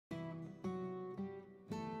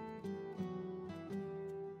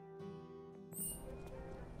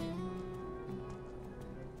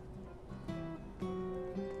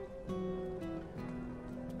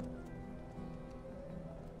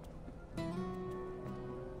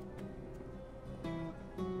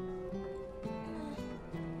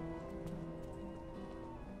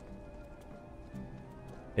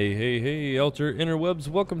Hey, hey, hey, Alter Interwebs.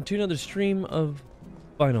 Welcome to another stream of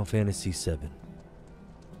Final Fantasy VII.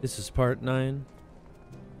 This is part 9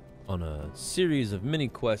 on a series of mini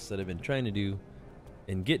quests that I've been trying to do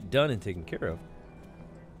and get done and taken care of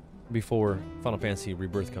before Final Fantasy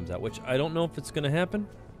Rebirth comes out, which I don't know if it's going to happen,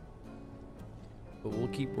 but we'll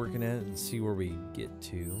keep working at it and see where we get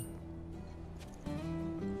to.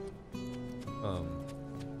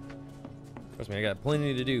 Trust me, I got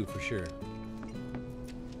plenty to do for sure.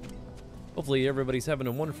 Hopefully everybody's having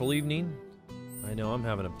a wonderful evening. I know I'm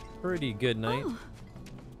having a pretty good night.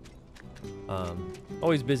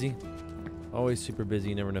 Always busy. Always super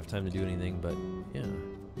busy, never enough time to do anything, but yeah.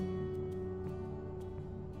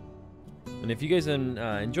 And if you guys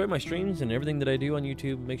enjoy my streams and everything that I do on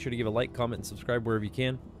YouTube, make sure to give a like, comment, and subscribe wherever you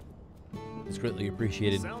can. It's greatly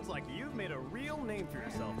appreciated. Sounds like you've made a real name for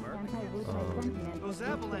yourself, Merc. Those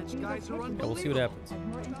Avalanche guys are unbelievable. Yeah, we'll see what happens.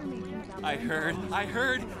 I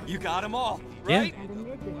heard. You got them all, right? Yeah.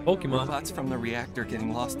 Pokemon. Robots from the reactor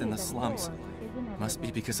getting lost in the slums. Must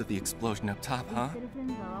be because of the explosion up top, huh?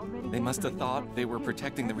 They must have thought they were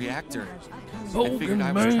protecting the reactor. I figured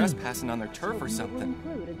I was trespassing on their turf or something.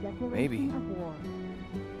 Maybe.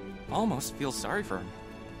 Almost feel sorry for them,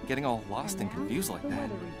 getting all lost and confused like that.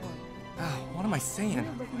 Oh, what am I saying?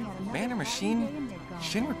 Man or machine?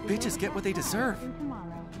 Shinra bitches get what they deserve.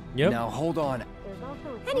 Yep. Now hold on.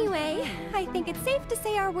 Anyway, I think it's safe to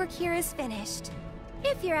say our work here is finished.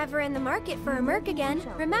 If you're ever in the market for a merc again,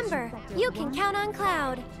 remember, you can count on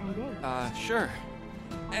Cloud. Sure.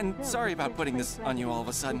 And sorry about putting this on you all of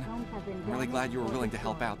a sudden. I'm really glad you were willing to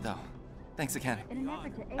help out, though. Thanks again.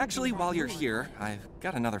 Actually, while you're here, I've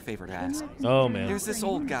got another favor to ask. Oh, man. There's this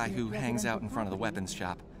old guy who hangs out in front of the weapons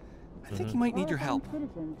shop. I think he might need your help.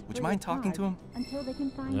 Would you mind talking to him?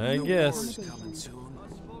 I guess.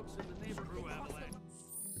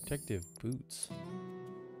 Protective boots.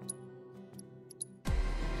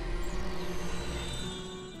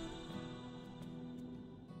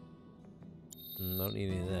 Don't need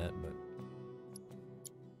any of that, but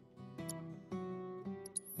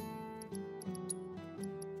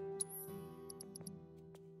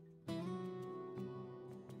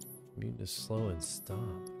immune to slow and stop.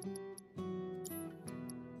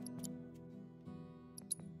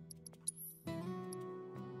 I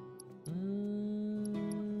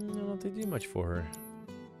don't think they do much for her.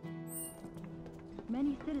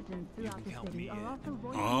 Many citizens throughout the city are also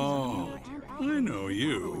voicing. Oh, I know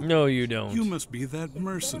you. No, you don't. You must be that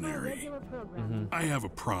mercenary. I have a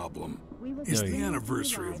problem. It's the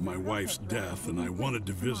anniversary of my wife's death, and I wanted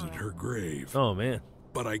to visit her grave. Oh, man.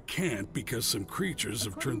 But I can't because some creatures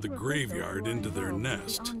have turned the graveyard into their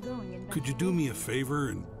nest. Could you do me a favor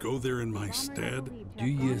and go there in my stead? Do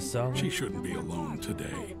you solid? She shouldn't be alone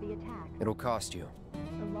today. It'll cost you.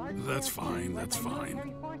 That's fine, that's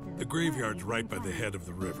fine. The graveyard's right by the head of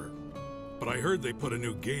the river. But I heard they put a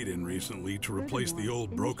new gate in recently to replace the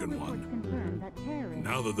old broken one.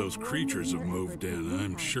 Now that those creatures have moved in,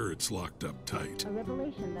 I'm sure it's locked up tight.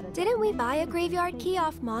 Didn't we buy a graveyard key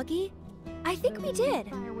off Moggy? I think we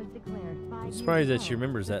did. I'm surprised that she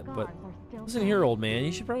remembers that, but listen here, old man,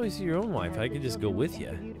 you should probably see your own wife. I could just go with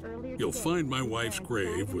you. You'll find my wife's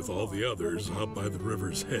grave with all the others up by the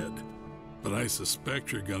river's head. But I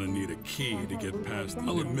suspect you're gonna need a key to get past.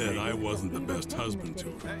 I'll admit I wasn't the best husband to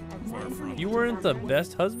her. Far from. You weren't the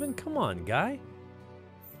best husband? Come on, guy.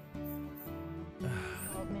 Yeah,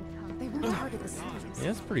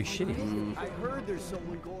 that's pretty shitty. I heard there's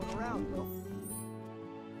someone going around.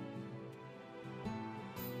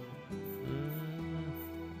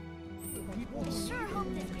 Sure hope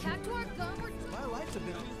this cactuar gum or My life's a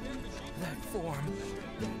bit. That form.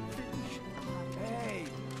 Hey,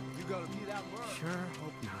 you gotta be that word. Sure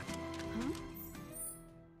hope not.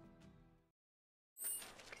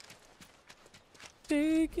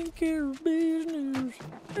 Taking care of business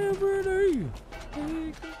every day.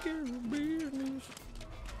 Taking care of business.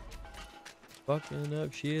 Fucking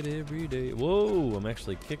up shit every day. Whoa, I'm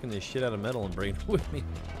actually kicking this shit out of metal and bringing it with me.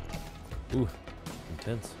 Ooh,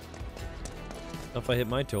 intense. If I hit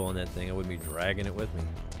my toe on that thing, I wouldn't be dragging it with me.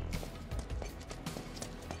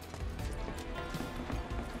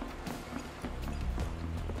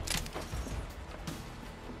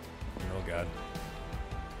 Oh god.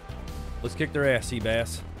 Let's kick their ass,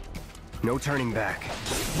 Seabass. No turning back.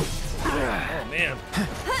 Oh man.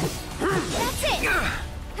 That's it!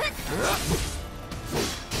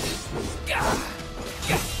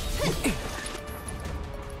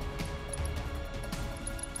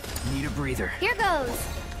 Need a breather. Here goes.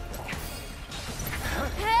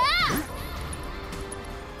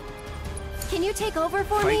 Can you take over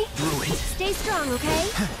for me? Fight through it. Stay strong, okay?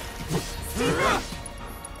 Stay back.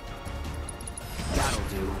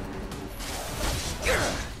 do.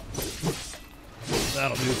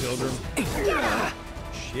 That'll do, Pilgrim.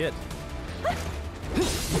 Shit.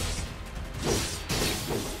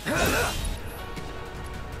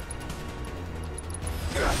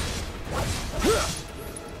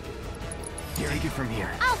 Take it from here.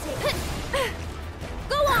 I'll take it.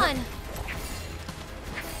 Go on.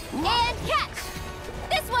 And catch.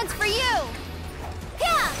 This one's for you.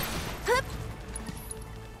 Yeah.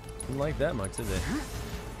 Didn't like that much, did they?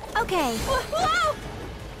 Okay. Whoa.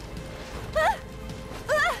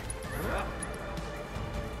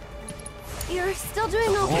 You're still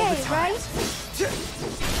doing okay, right? As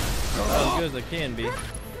good as I can be.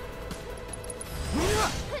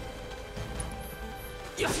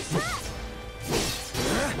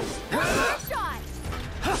 Shot.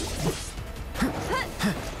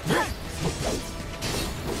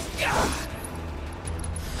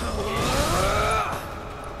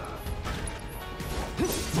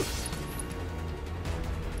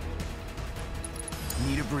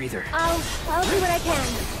 Need a breather. I'll do what I can.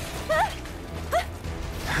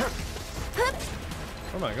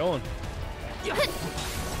 Where am I going?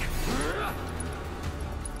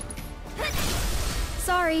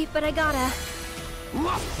 Sorry, but I gotta.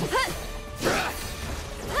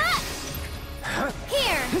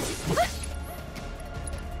 Here.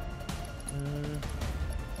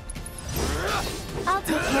 I'll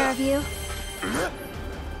take care of you.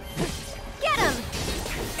 Get him.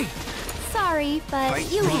 Sorry, but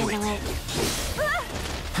Fight you through handle it.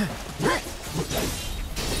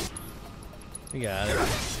 We got it.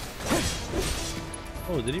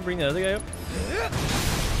 Oh, did he bring the other guy up?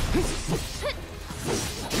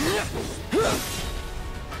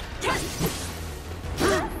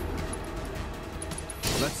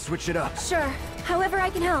 Let's switch it up. Sure, however I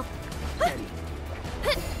can help.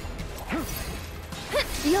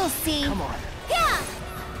 You'll see. Come on. Yeah.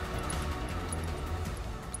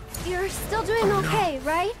 You're still doing okay,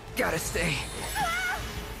 right? Gotta stay.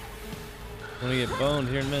 I'm gonna get boned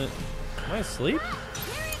here in a minute. Am I asleep?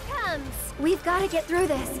 Here he comes. We've got to get through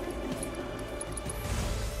this.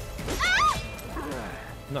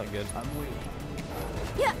 Not good. I'm waiting.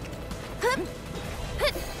 Yeah.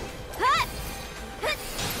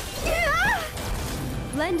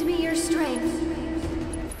 Lend me your strength.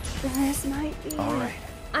 This might be. All right.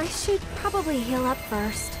 I should probably heal up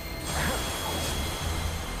first.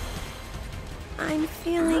 I'm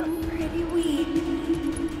feeling pretty weak.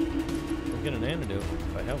 I'll get an antidote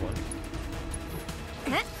if I have one.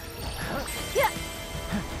 Yeah.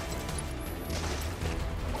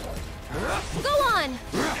 Go on.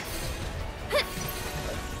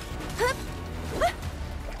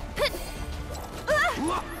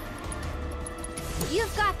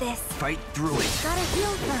 You've got this. Fight through it. Gotta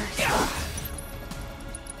heal first.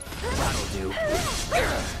 That'll do.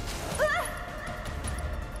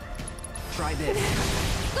 Try this.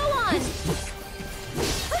 Go on.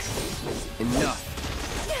 Enough.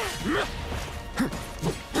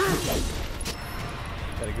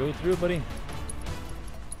 Gotta go through it, buddy.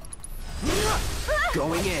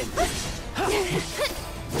 Going in.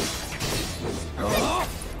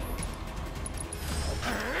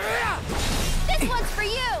 This one's for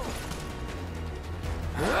you.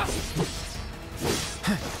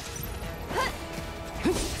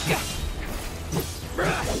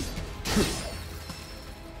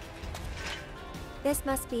 This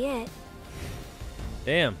must be it.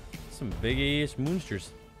 Damn, some big-ass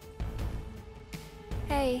monsters.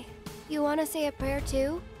 Hey, you want to say a prayer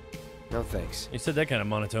too? No thanks. You said that kind of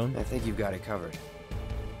monotone. I think you've got it covered.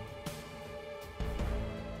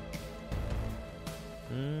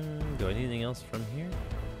 Do I need anything else from here?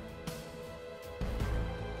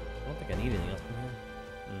 I don't think I need anything else from here.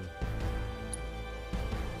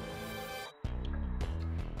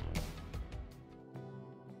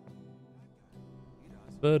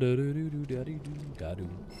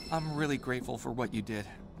 I'm really grateful for what you did.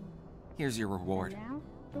 Here's your reward.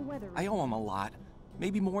 I owe him a lot,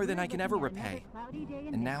 maybe more than I can ever repay.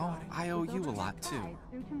 And now I owe you a lot too.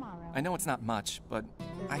 I know it's not much, but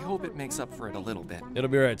I hope it makes up for it a little bit. It'll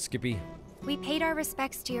be alright, Skippy. We paid our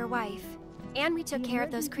respects to your wife, and we took care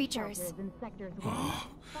of those creatures. Oh,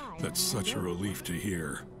 that's such a relief to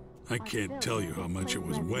hear. I can't tell you how much it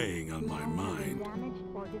was weighing on my mind.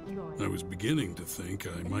 I was beginning to think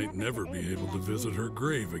I might never be able to visit her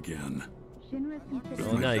grave again. With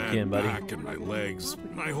Oh, my now you bad can, buddy. back and my legs,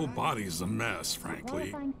 my whole body's a mess,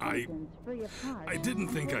 frankly. I didn't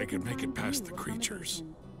think I could make it past the creatures.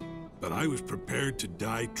 But I was prepared to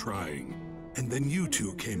die trying, and then you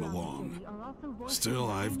two came along. Still,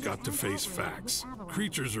 I've got to face facts.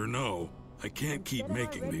 Creatures or no, I can't keep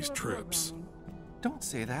making these trips. Don't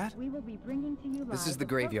say that. We will be bringing to you This live is the a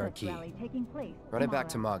graveyard protest key. rally taking place Run it back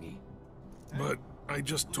to tomorrow. Moggy. But I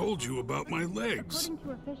just told you about my legs. According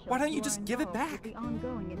to officials Why don't you who are just give it involved with back? the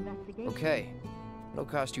ongoing investigation, Okay. It'll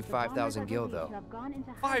cost you the bombers 5,000 are gil, believed to though. have gone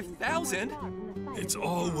into hiding 5,000? somewhere far from the site It's of the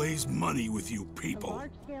always money with you A people.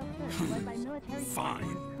 large-scale search led by military Fine.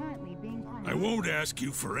 forces is currently being planned. I won't ask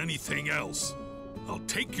you for anything else. I'll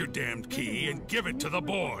take your damned key and give it to the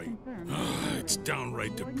boy. It's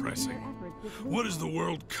downright depressing. What is the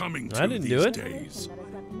world coming to I didn't do these it. days? That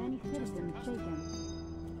has left many citizens shaken.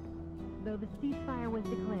 Though the ceasefire was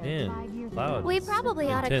declared Man, 5 years Cloud. ago, We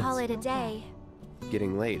probably ought to Intense. call it a day.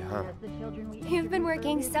 Getting late, huh? as the children we You've been interviewed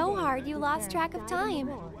working earlier so today hard you whose lost track parents of died in time.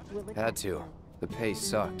 the war will Had to. The pay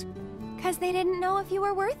sucked. Because they didn't know if you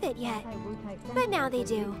were worth it yet. But now they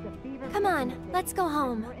do. Come on, let's go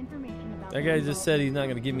home. That guy just said he's not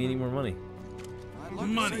going to give me any more money.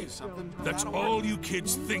 Money. That's all you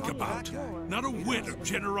kids think about. Not a whit of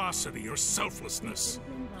generosity or selflessness.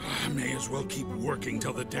 I may as well keep working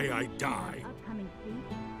till the day I die.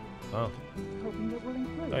 Oh,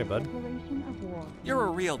 sorry, bud. You're a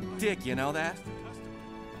real dick, you know that?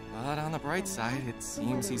 But on the bright side, it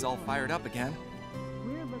seems he's all fired up again.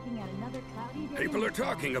 People are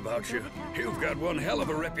talking about you. You've got one hell of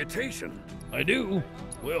a reputation. I do.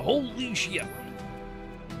 Well, holy shit.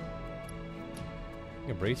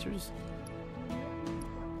 Your bracers?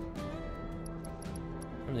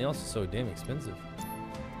 Everything else is so damn expensive.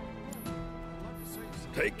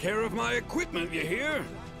 Take care of my equipment, you hear?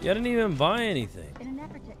 Yeah, I didn't even buy anything.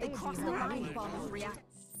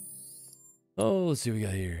 Oh, let's see what we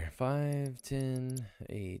got here. 5, 10,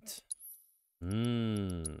 8. We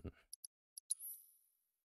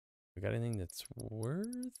got anything that's worth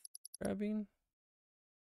grabbing?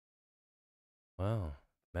 Wow.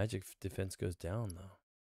 Magic defense goes down, though.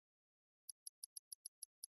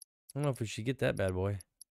 I don't know if we should get that bad boy.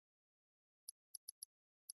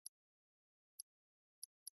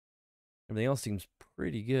 Everything else seems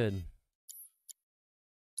pretty good.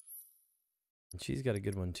 And she's got a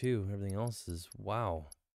good one, too. Everything else is, wow.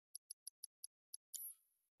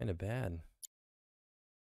 Kind of bad.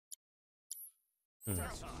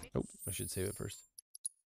 Oh, I should save it first.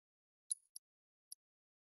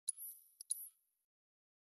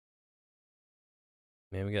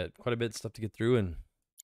 Man, we got quite a bit of stuff to get through, and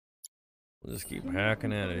we'll just keep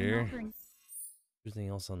hacking at it here. There's anything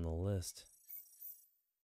else on the list? I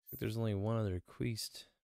think there's only one other quest,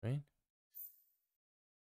 right?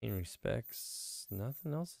 In respects,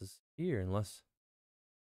 nothing else is here unless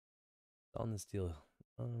it's on this deal.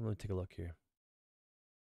 Let me take a look here.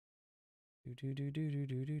 Units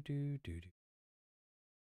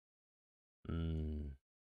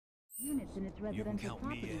in its You can residential count me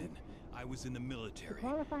properties. in. I was in the military.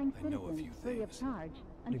 Qualifying I know a few citizens free of things. charge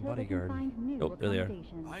Any until they bodyguard? can find new Oh, there they are.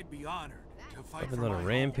 accommodations. I'd be honored to fight Weapons for on my a home.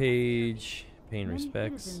 rampage, paying Many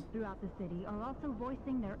respects. citizens throughout the city are also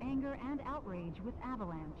voicing their anger and outrage with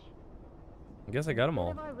Avalanche. I guess I got them all.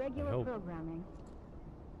 Instead of our I regular hope. programming,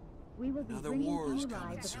 we will be Another bringing war to is you coming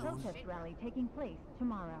live the soon. protest rally taking place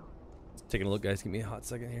tomorrow. Taking a look, guys. Give me a hot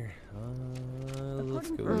second here. Let's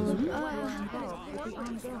According go. to those who are involved with the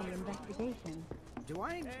ongoing investigation, Do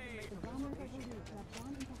I?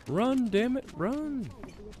 Run, damn it, run!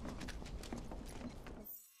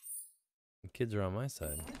 The kids are on my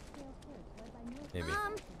side. Maybe.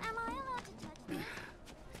 Am I allowed to touch this?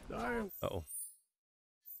 Uh-oh.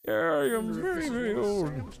 Yeah, I am very, very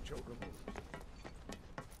old.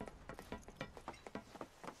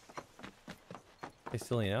 He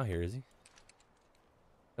still ain't out here, is he?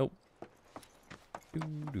 Nope.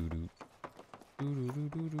 Doo-doo-doo.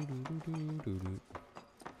 Doo-doo-doo-doo-doo-doo-doo-doo-doo.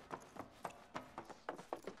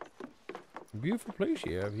 Beautiful place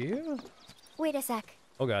you have here. Wait a sec.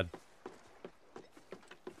 Oh God.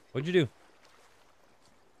 What'd you do?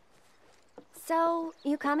 So,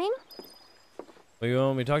 you coming? Well, you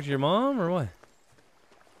want me to talk to your mom or what?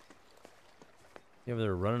 Yeah,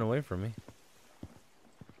 they're running away from me.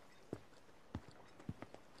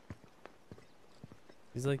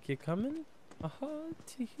 He's like, you coming? Aha,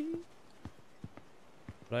 tee.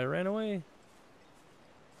 But I ran away.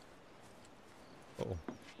 Oh.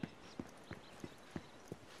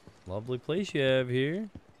 Lovely place you have here.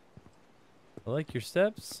 I like your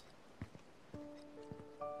steps.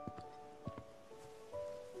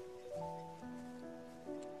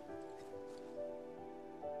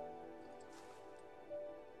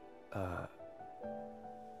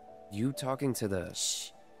 You talking to the...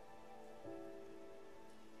 Shh.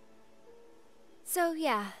 So,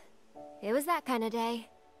 yeah. It was that kind of day.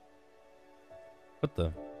 What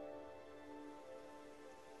the?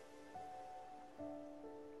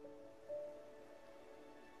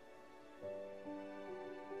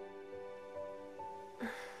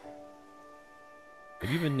 Have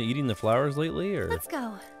you been eating the flowers lately, or? Let's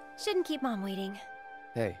go. Shouldn't keep Mom waiting.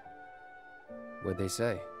 Hey, what'd they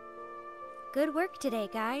say? Good work today,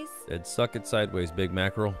 guys. They'd suck it sideways, big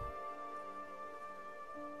mackerel.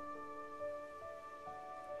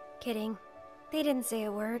 Kidding. They didn't say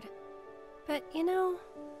a word. But, you know...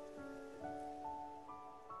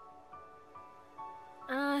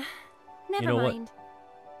 never You know what? mind.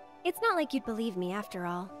 It's not like you'd believe me after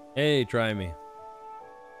all. Hey, try me.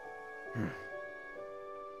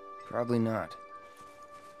 Probably not.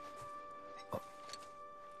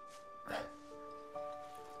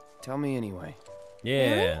 Tell me anyway.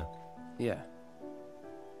 Yeah. Yeah.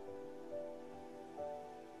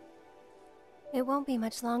 It won't be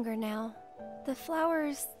much longer now. The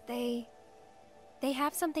flowers, they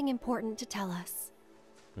have something important to tell us.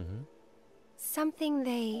 Mm-hmm. Something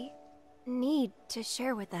they need to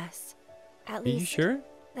share with us. At Are least you sure?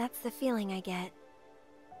 that's the feeling I get.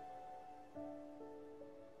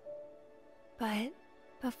 But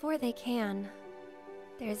before they can,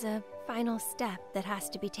 there's a final step that has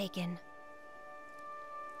to be taken.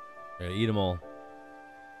 Gotta eat them all.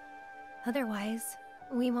 Otherwise,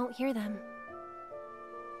 we won't hear them.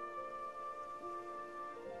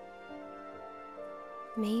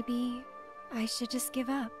 Maybe I should just give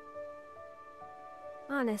up.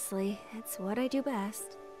 Honestly, it's what I do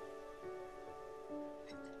best.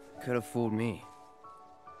 Could have fooled me.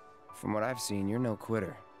 From what I've seen, you're no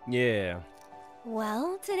quitter. Yeah.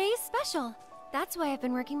 Well, today's special. That's why I've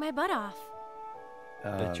been working my butt off.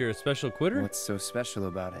 That you're a special quitter? What's so special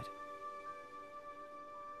about it?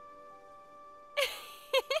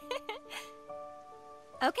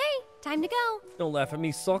 Okay, time to go. Don't laugh at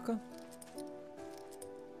me, sucker.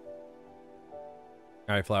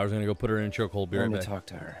 Alright, Flower's gonna go put her in a chokehold. Be Let right me back. talk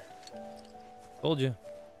to her. Told you.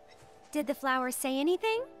 Did the flowers say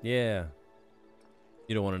anything? Yeah.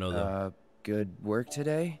 You don't want to know though. Good work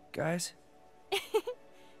today, guys?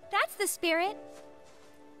 That's the spirit.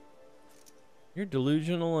 You're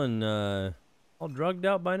delusional and all drugged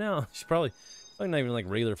out by now. She's probably not even like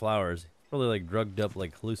regular flowers. Probably like drugged up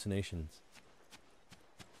like hallucinations.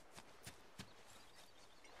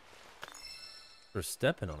 For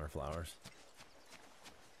stepping on her flowers.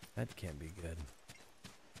 That can't be good.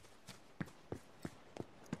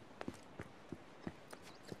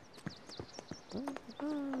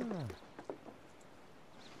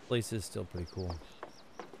 Place is still pretty cool.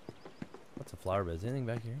 Lots of flower beds. Anything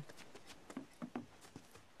back here?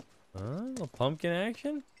 A little pumpkin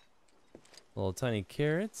action? Little tiny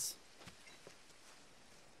carrots.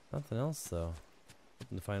 Nothing else though.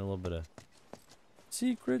 Hoping to find a little bit of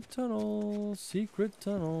secret tunnel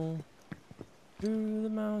through the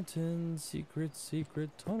mountains, secret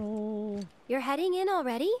tunnel. You're heading in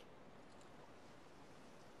already?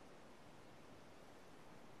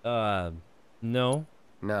 No.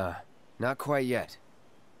 Nah, not quite yet.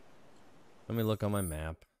 Let me look on my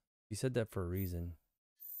map. You said that for a reason.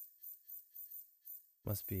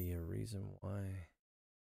 Must be a reason why.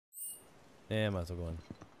 Yeah, might as well go in.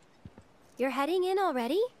 You're heading in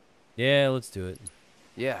already? Yeah, let's do it.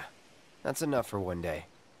 Yeah, that's enough for one day.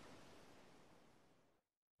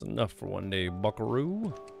 It's enough for one day,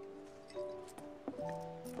 buckaroo.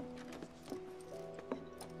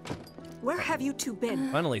 Where have you two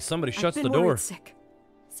been? Finally, somebody I've shuts been the door. worried sick.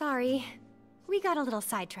 Sorry. We got a little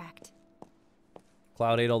sidetracked.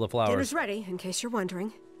 Cloud ate all the flowers. Dinner's ready, in case you're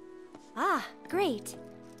wondering. Ah, great.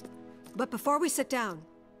 But before we sit down,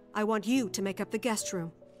 I want you to make up the guest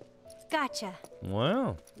room. Gotcha.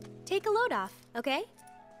 Wow. Take a load off, okay?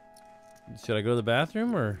 Should I go to the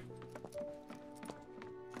bathroom or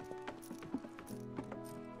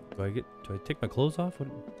do I take my clothes off? What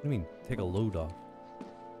do you mean take a load off?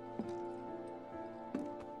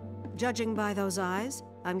 Judging by those eyes,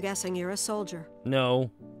 I'm guessing you're a soldier. No.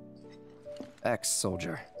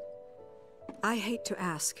 Ex-soldier. I hate to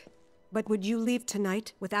ask, but would you leave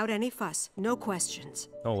tonight without any fuss, no questions?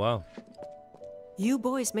 Oh wow. You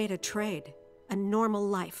boys made a trade, a normal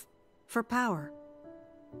life, for power.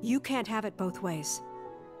 You can't have it both ways.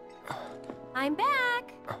 I'm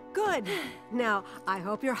back. Good. Now, I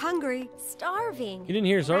hope you're hungry. Starving. You didn't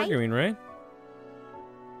hear us right? arguing, right?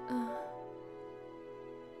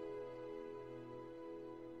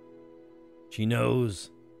 She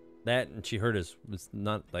knows that, and she heard us. It's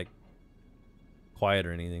not like quiet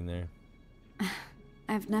or anything there.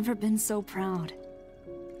 I've never been so proud.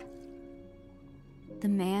 The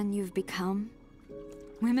man you've become.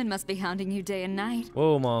 Women must be hounding you day and night.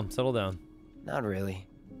 Whoa, Mom, settle down. Not really.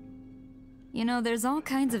 You know, there's all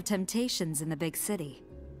kinds of temptations in the big city.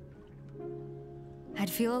 I'd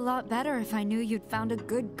feel a lot better if I knew you'd found a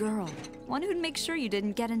good girl. One who'd make sure you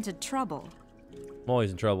didn't get into trouble. I'm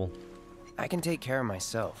always in trouble. I can take care of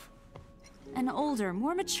myself. An older,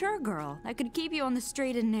 more mature girl that could keep you on the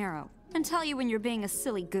straight and narrow and tell you when you're being a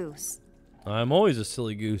silly goose. I'm always a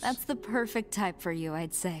silly goose. That's the perfect type for you,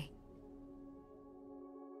 I'd say.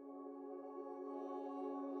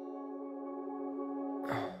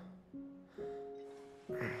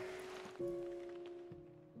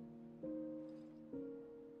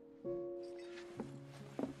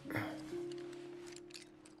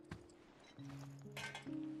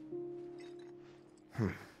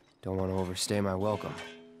 Don't want to overstay my welcome.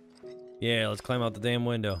 Yeah, let's climb out the damn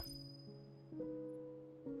window.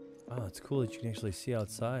 Oh, it's cool that you can actually see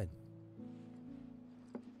outside.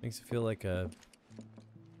 Makes it feel like a, I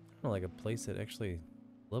don't know, like a place that actually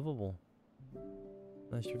livable.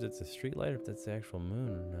 Not sure if that's a street light or if that's the actual moon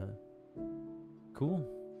or not. Cool.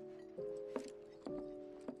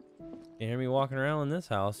 You hear me walking around in this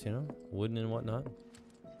house, you know, wooden and whatnot.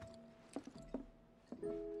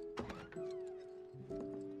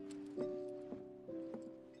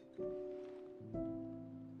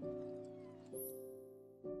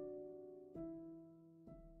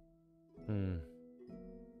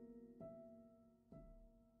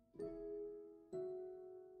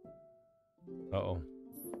 Uh-oh.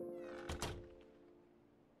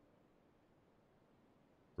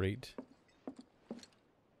 Rate.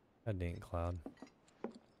 God dang it, Cloud.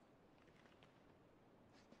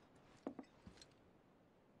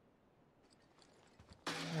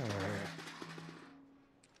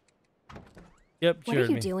 Yep, what are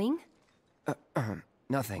you doing?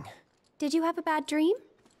 Nothing. Did you have a bad dream?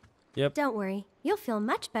 Yep. Don't worry. You'll feel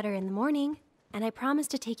much better in the morning. And I promise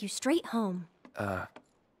to take you straight home.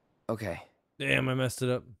 Okay. Damn, I messed it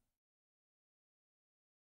up.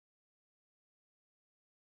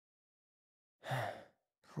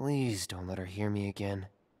 Please don't let her hear me again.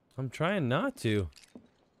 I'm trying not to.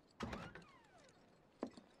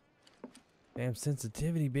 Damn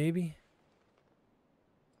sensitivity, baby.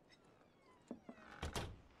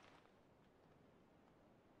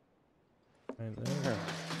 Right there.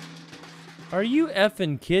 Are you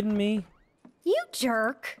effing kidding me? You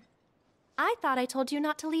jerk. I thought I told you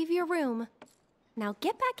not to leave your room. Now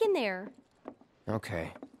get back in there.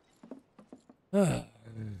 Okay.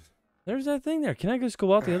 There's that thing there. Can I just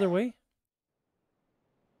go out the other way?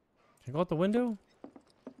 Can I go out the window?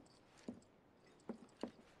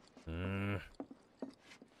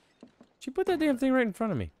 She put that damn thing right in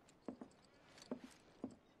front of me.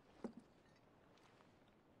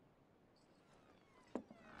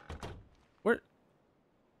 Where?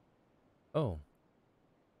 Oh.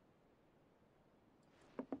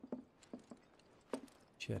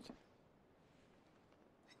 Shit.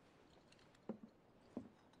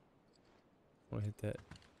 I want to hit that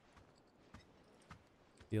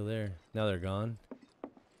deal there. Now they're gone.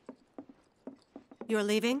 You're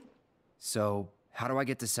leaving? So, how do I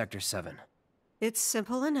get to Sector 7? It's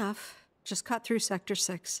simple enough. Just cut through Sector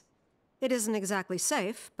 6. It isn't exactly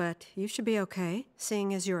safe, but you should be okay,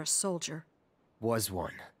 seeing as you're a soldier. Was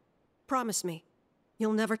one. Promise me,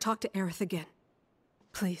 you'll never talk to Aerith again.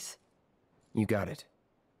 Please. You got it.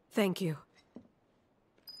 Thank you.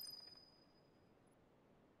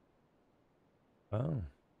 Oh.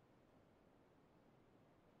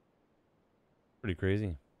 Pretty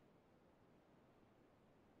crazy.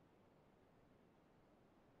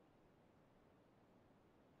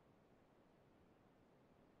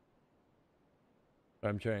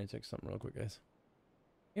 I'm trying to check something real quick, guys.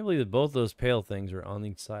 I can't believe that both those pale things are on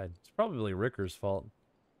each side. It's probably Ricker's fault.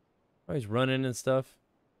 Always running and stuff.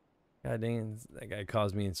 God dang, that guy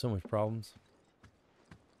caused me so much problems.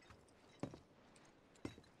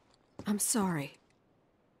 I'm sorry.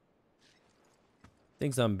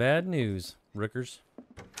 Thinks I'm bad news, Rickers.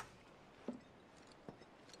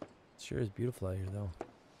 Sure is beautiful out here, though.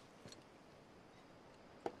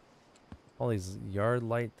 All these yard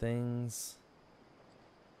light things.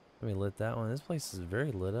 Let me lit that one. This place is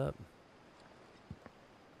very lit up.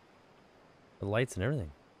 The lights and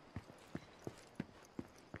everything.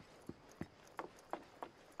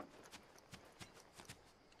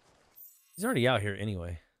 He's already out here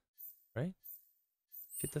anyway, right?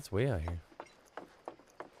 Shit, that's way out here.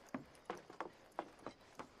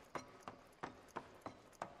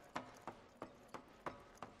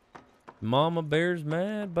 Mama Bear's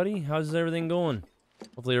mad, buddy. How's everything going?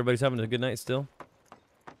 Hopefully everybody's having a good night still.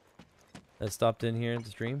 That stopped in here at the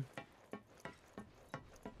stream.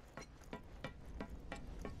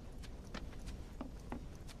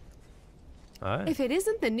 Hi. If it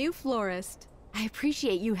isn't the new florist, I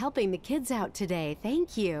appreciate you helping the kids out today.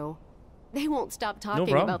 Thank you. They won't stop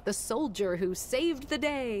talking about the soldier who saved the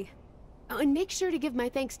day. Oh, and make sure to give my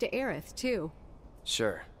thanks to Aerith, too.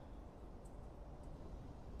 Sure.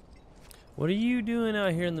 What are you doing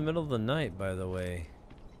out here in the middle of the night, by the way?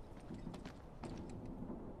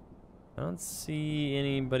 I don't see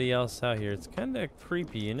anybody else out here. It's kind of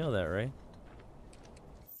creepy, you know that, right?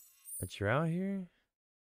 But you're out here?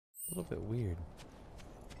 A little bit weird.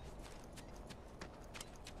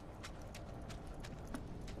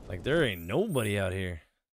 Like, there ain't nobody out here.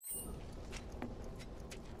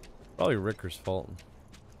 Probably Ricker's fault.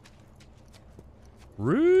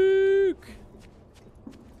 Rick!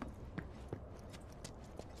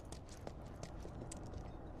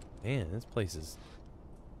 Man, this place is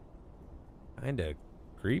kinda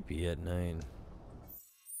creepy at night.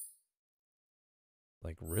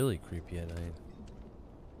 Like, really creepy at night.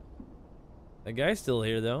 That guy's still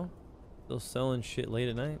here, though. Still selling shit late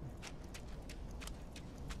at night.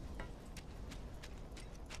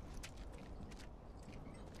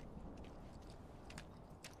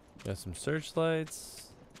 Got some searchlights.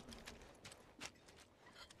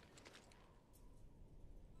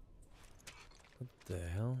 What the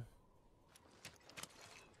hell?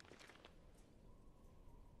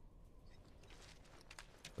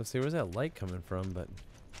 Let's see, where's that light coming from, but...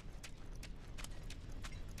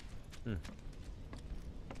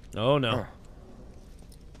 Oh, no.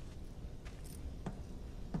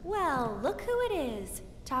 Well, look who it is.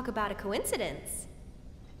 Talk about a coincidence.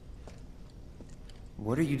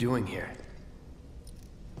 What are you doing here?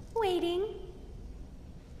 Waiting.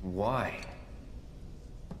 Why?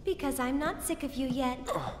 Because I'm not sick of you yet.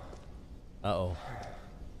 Uh-oh.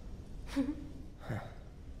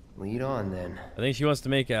 Lead on, then. I think she wants to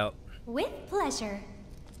make out. With pleasure.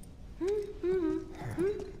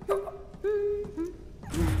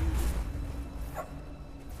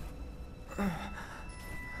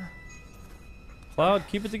 Cloud,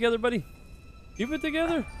 keep it together, buddy. Keep it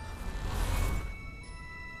together.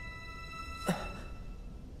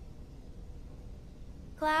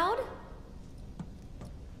 Cloud?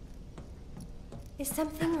 Is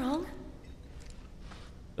something wrong?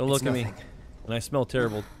 Don't look at me. And I smell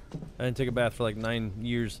terrible. I didn't take a bath for like 9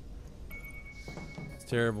 years. It's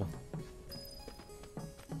terrible.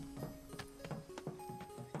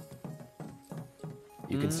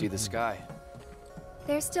 You can see the sky.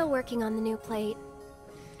 They're still working on the new plate.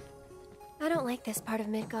 I don't like this part of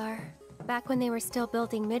Midgar. Back when they were still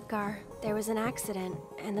building Midgar, there was an accident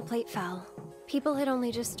and the plate fell. People had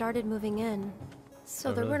only just started moving in,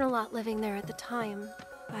 so there weren't a lot living there at the time,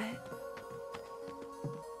 but...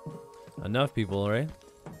 Enough people, right?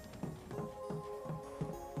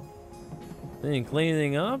 They didn't clean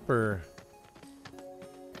anything up, or...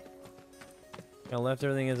 Kind of left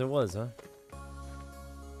everything as it was, huh?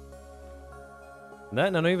 That,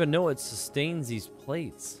 and I don't even know what sustains these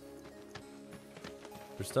plates.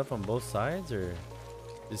 There's stuff on both sides, or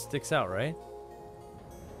it sticks out, right?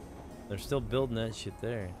 They're still building that shit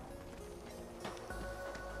there.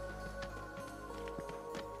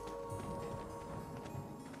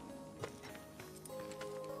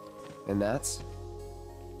 And that's?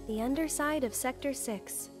 The underside of Sector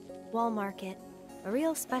 6, Wall Market, a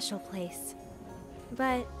real special place.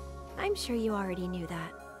 But I'm sure you already knew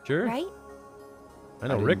that. Sure. Right? I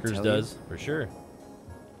know Rickers does, for sure.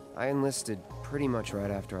 I enlisted pretty much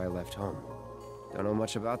right after I left home. Don't know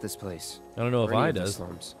much about this place. I don't know if I does.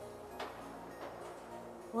 Slums.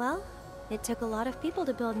 Well, it took a lot of people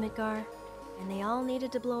to build Midgar, and they all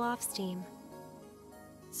needed to blow off steam.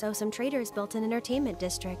 So some traders built an entertainment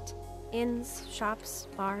district. Inns, shops,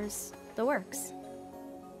 bars, the works.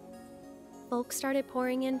 Folks started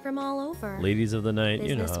pouring in from all over. Ladies of the night,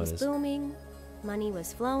 you know how it is. Business was booming, money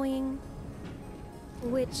was flowing,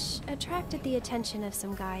 which attracted the attention of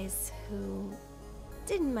some guys who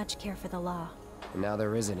didn't much care for the law. And now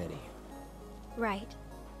there isn't any. Right.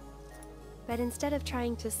 But instead of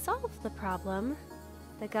trying to solve the problem,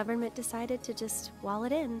 the government decided to just wall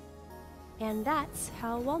it in. And that's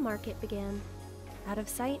how Wall Market began. Out of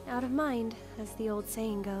sight, out of mind, as the old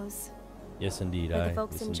saying goes. Yes, indeed. For the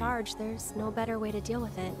folks in charge, there's no better way to deal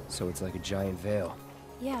with it. So it's like a giant veil.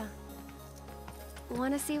 Yeah.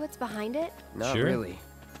 Want to see what's behind it? Not really.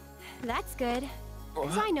 That's good.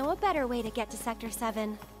 Because I know a better way to get to Sector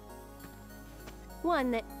 7.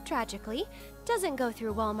 One that, tragically, doesn't go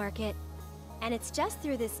through Wall Market. And it's just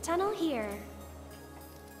through this tunnel here.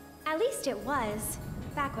 At least it was,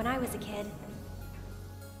 back when I was a kid.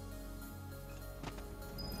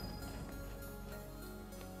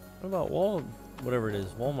 What about whatever it is,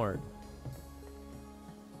 Walmart?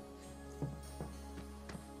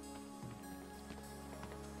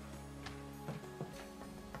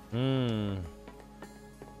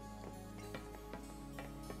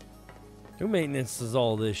 Who maintenances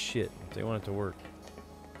all this shit if they want it to work?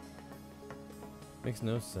 Makes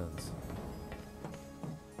no sense.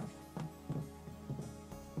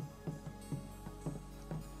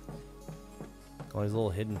 All these little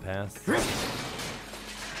hidden paths.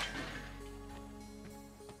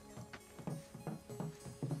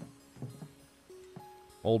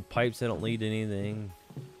 Old pipes that don't lead to anything.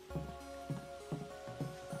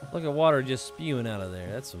 Look at water just spewing out of there.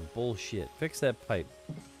 That's some bullshit. Fix that pipe.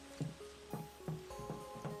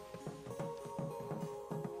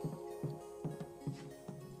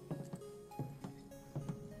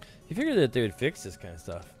 You figured that they would fix this kind of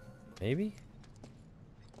stuff. Maybe?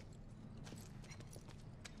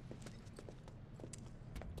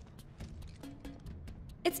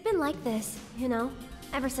 It's been like this, you know,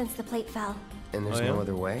 ever since the plate fell. And there's no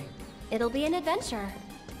other way? It'll be an adventure.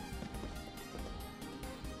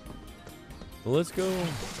 Well, let's go.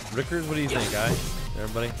 Rickers, what do you think, guys?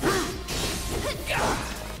 Everybody?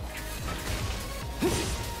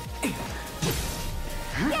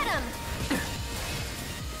 Get him!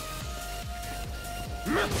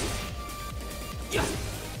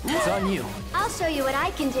 It's on you. I'll show you what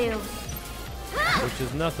I can do. Which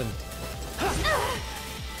is nothing.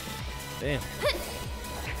 Damn.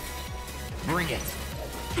 Bring it.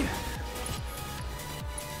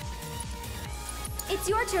 It's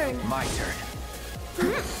your turn. My turn.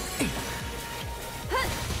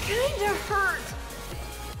 Kinda hurt.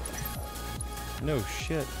 No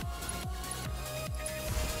shit.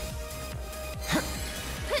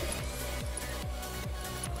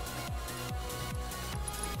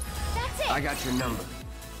 That's it. I got your number.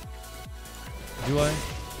 Do I?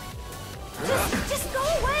 Just go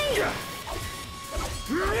away.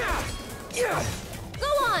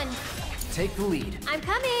 Go on. Take the lead. I'm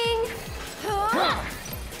coming.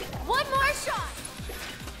 One more shot.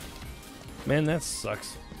 Man, that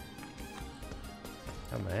sucks.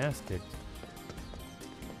 Got my ass kicked.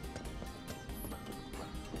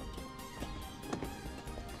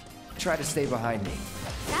 Try to stay behind me.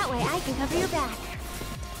 That way I can cover your back.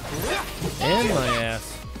 And my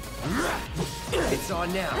ass. It's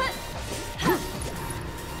on now.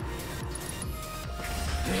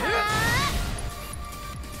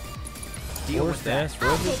 Deal with that.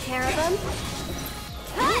 I'll take care of him.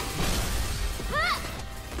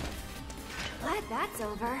 Glad that's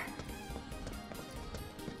over.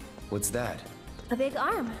 What's that? A big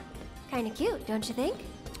arm. Kinda cute, don't you think?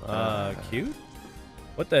 Cute?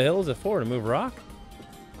 What the hell is it for? To move rock?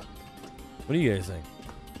 What do you guys think?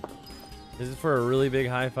 Is it for a really big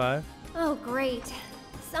high five? Oh, great.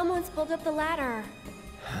 Someone's pulled up the ladder.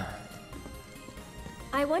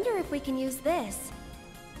 I wonder if we can use this.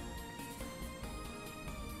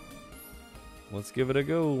 Let's give it a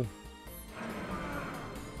go.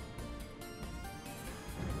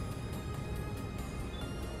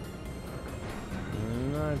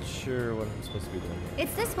 I'm not sure what I'm supposed to be doing here.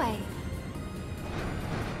 It's this way.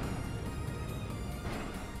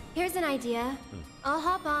 Here's an idea. I'll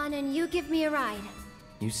hop on and you give me a ride.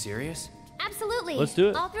 You serious? Absolutely. Let's do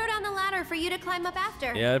it. I'll throw down the ladder for you to climb up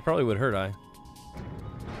after. Yeah, it probably would hurt,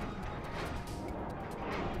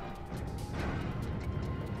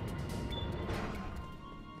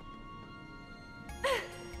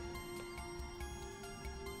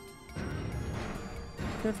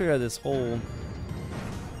 Can't figure out this whole, I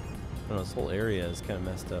don't know, this whole area is kind of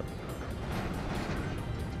messed up.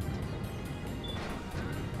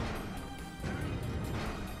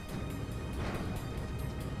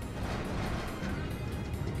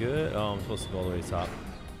 Good. Oh, I'm supposed to go all the way to the top.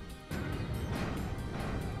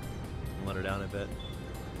 Let her down a bit.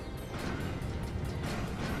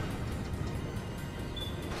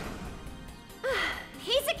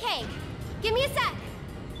 Piece of cake. Give me a sec.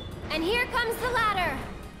 And here comes the ladder.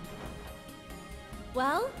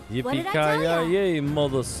 Well, what did I tell ya? Yippee-ki-yay,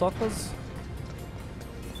 mother suckers.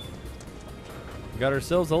 Got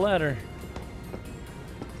ourselves a ladder.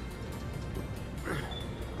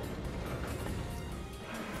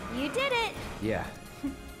 You did it. Yeah.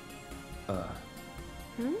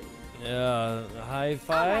 High five?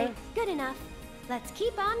 All right, good enough. Let's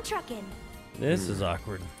keep on trucking. This is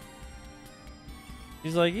awkward.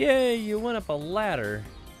 He's like, yay, you went up a ladder.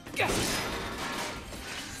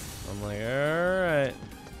 I'm like, alright.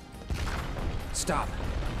 Stop.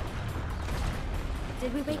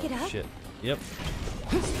 Did we wake it up? Shit. Yep.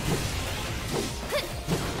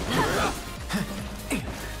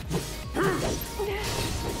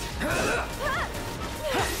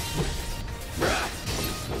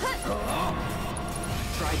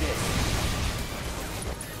 Try this.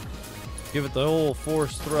 Give it the whole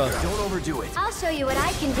force thrust. Don't overdo it. I'll show you what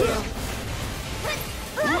I can do.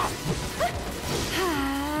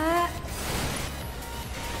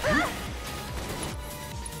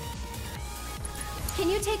 Can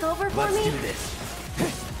you take over for me? Let's do this.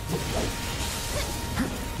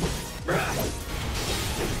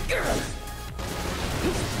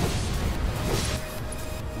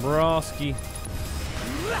 Broski.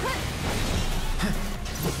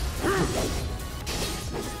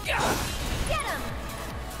 Get him!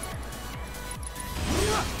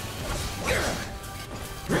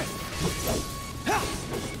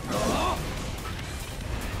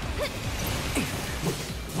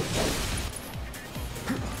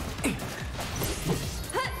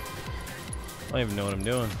 I don't even know what I'm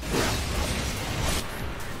doing.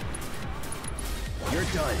 You're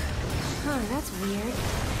done. Huh, that's weird.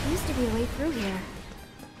 There used to be a way through here.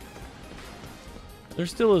 There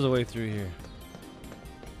still is a way through here.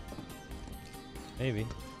 Maybe.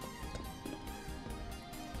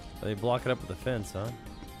 They block it up with a fence, huh?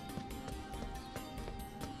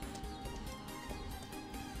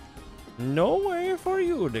 No way for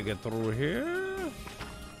you to get through here.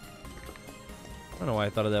 I don't know why I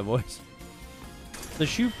thought of that voice. The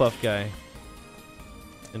shoe buff guy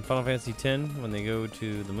in Final Fantasy X when they go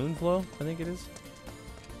to the Moonflow, I think it is.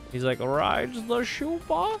 He's like, rides the shoe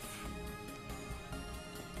buff.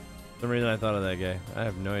 For some reason I thought of that guy. I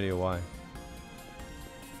have no idea why.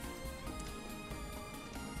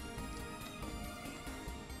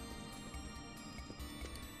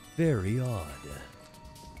 Very odd.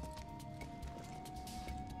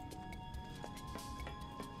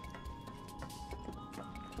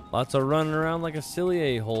 Lots of running around like a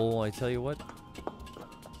silly a-hole, I tell you what.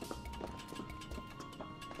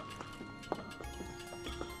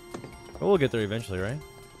 But we'll get there eventually, right?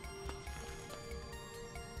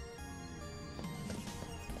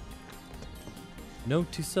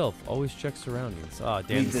 Note to self, always check surroundings. Ah,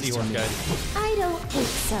 damn the seahorse guys. I don't think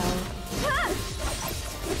so.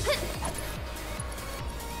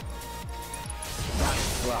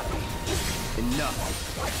 Sloppy. Enough.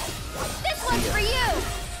 This one's for you!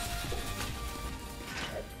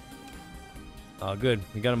 Oh, good.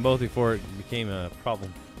 We got them both before it became a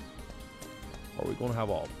problem. Are we gonna have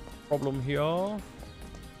a problem here? Oh,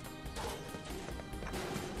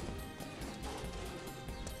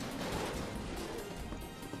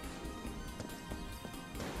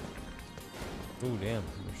 damn.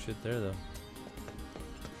 There's shit there, though.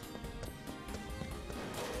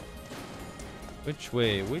 Which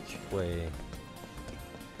way? Which way?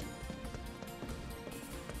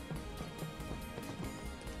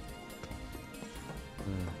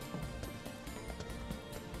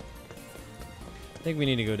 I think we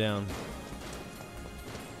need to go down.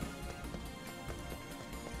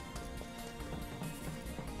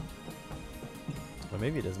 Or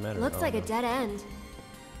maybe it doesn't matter. Looks like a dead end.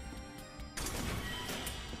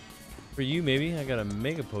 For you, maybe. I got a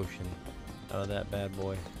mega potion out of that bad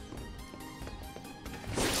boy.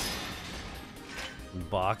 Some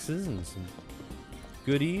boxes and some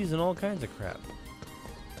goodies and all kinds of crap.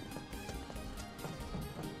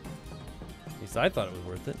 At least I thought it was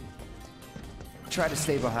worth it. Try to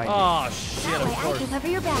stay behind me. Oh shit, That way I can cover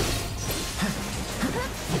your back.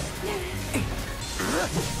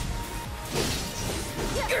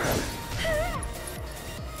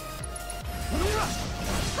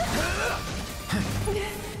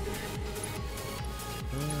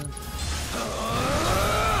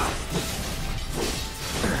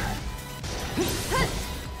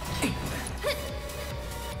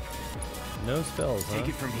 No spells, huh? Take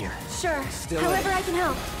it from here. Sure. However I can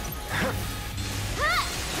help.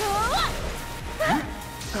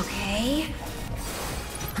 Okay.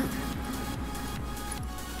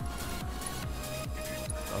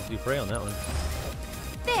 I'll do pray on that one.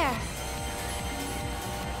 There.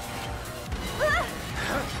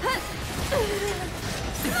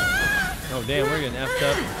 Oh damn, we're getting effed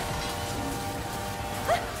up.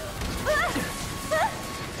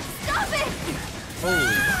 Stop it!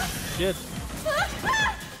 Holy shit.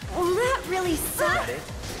 Well, that really sucked.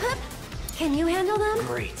 Can you handle them?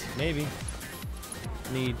 Great. Maybe.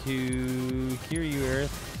 Need to cure you,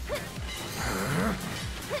 Aerith.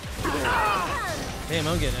 Damn,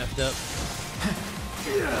 I'm getting effed up.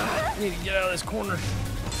 I need to get out of this corner.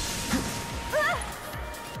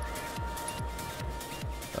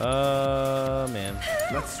 Man.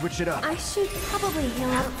 Let's switch it up. I should probably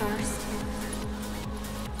heal up first.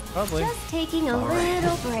 Probably. Just taking a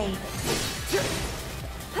little break.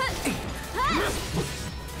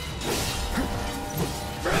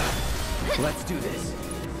 Let's do this.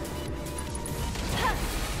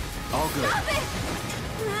 All good.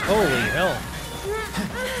 Holy hell.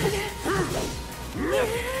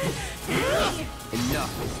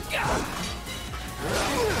 Enough.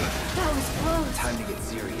 That was close. Time to get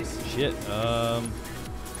serious. Shit.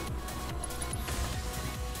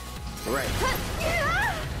 Right.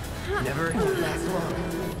 Never lasts long.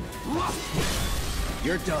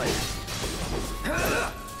 You're done.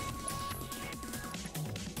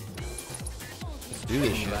 Let's do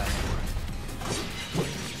this shit.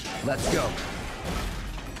 Let's go.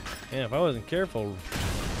 Man, if I wasn't careful.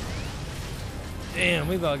 Damn,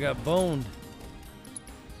 we about got boned.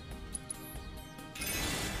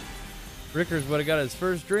 Rickers would have got his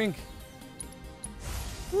first drink.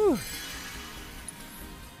 Whew.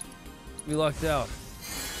 We lucked out.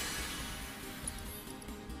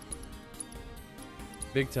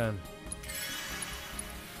 Big time.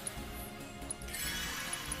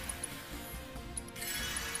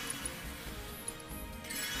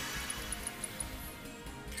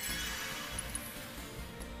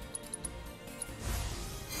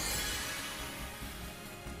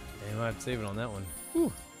 Damn, I have to save it on that one.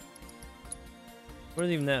 Whew.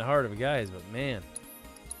 Wasn't even that hard of a guys, but man.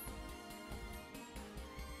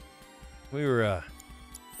 We were a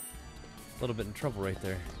little bit in trouble right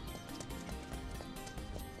there.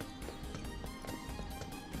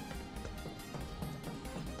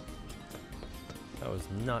 That was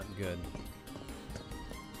not good.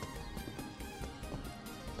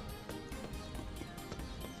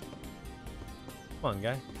 Come on,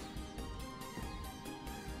 guy.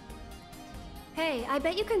 Hey, I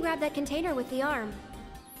bet you can grab that container with the arm.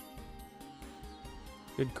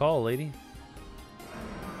 Good call, lady.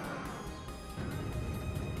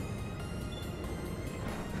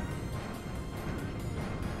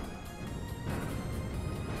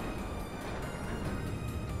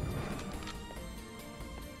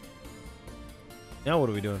 Now what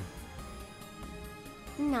are we doing?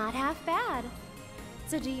 Not half bad.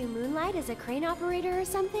 So do you moonlight as a crane operator or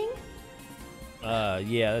something?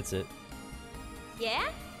 Yeah, that's it. Yeah?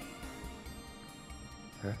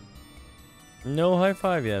 Huh? No high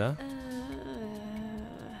five yet, huh?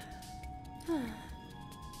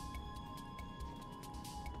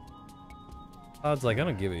 Cloud's like, I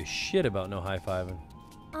don't give a shit about no high fiving.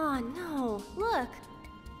 Oh no, look.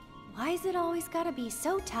 Why is it always gotta be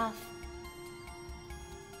so tough?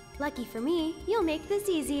 Lucky for me, you'll make this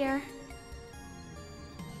easier.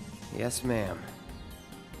 Yes, ma'am.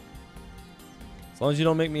 As long as you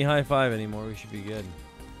don't make me high five anymore, we should be good.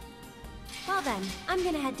 Well then, I'm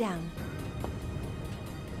gonna head down.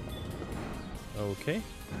 Okay.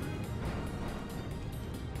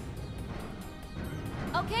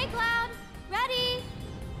 Okay, Cloud, ready?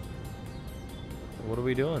 What are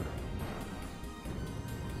we doing?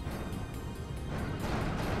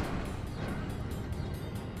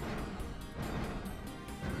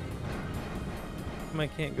 I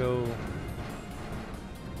can't go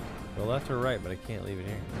left or right, but I can't leave it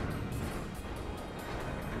here.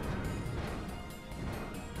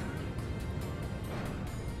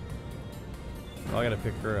 Oh, I gotta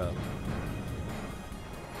pick her up.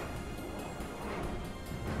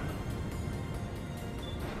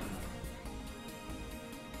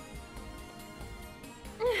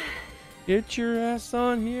 Get your ass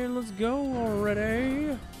on here, let's go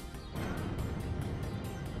already.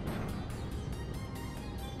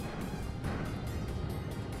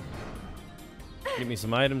 Give me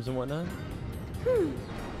some items and whatnot.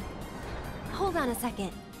 Hold on a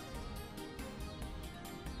second.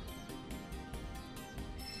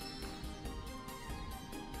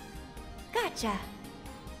 Gotcha.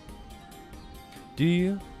 Do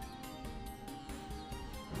you?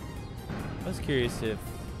 I was curious if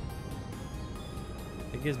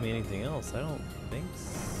it gives me anything else. I don't think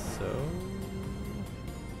so.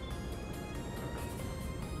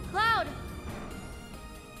 Cloud!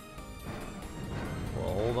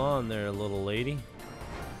 Well, hold on there, little lady.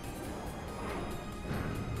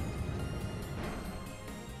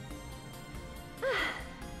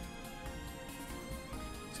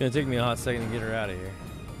 It's gonna take me a hot second to get her out of here.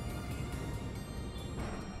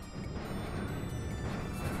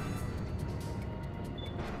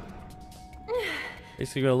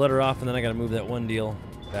 Basically gonna let her off and then I gotta move that one deal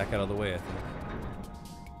back out of the way, I think.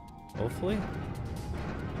 Hopefully.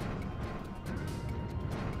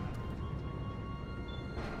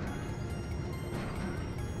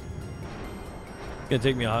 It's gonna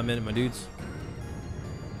take me a hot minute, my dudes.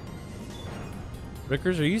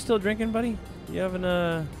 Rickers, are you still drinking, buddy? You having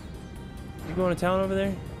you going to town over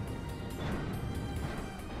there?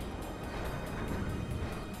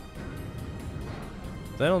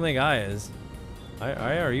 I don't think I is.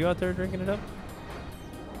 Are you out there drinking it up?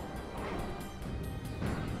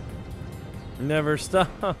 Never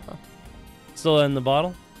stop. Still in the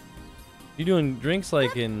bottle? You doing drinks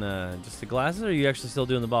like in just the glasses, or are you actually still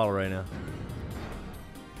doing the bottle right now?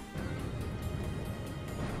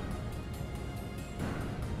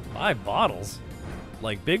 5 bottles?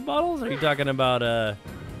 Like big bottles? Or are you talking about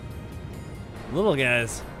little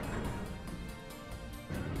guys?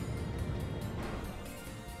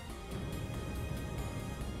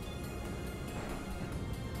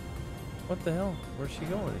 What the hell? Where's she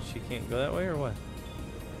going? She can't go that way or what?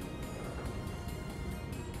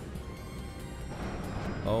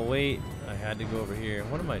 Oh wait, I had to go over here.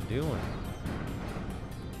 What am I doing?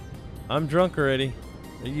 I'm drunk already.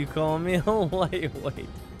 Are you calling me a lightweight?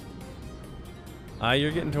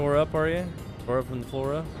 You're getting tore up, are you? Tore up from the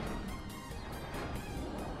floor up?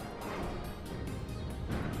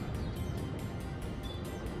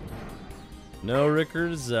 No,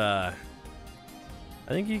 Rickers, I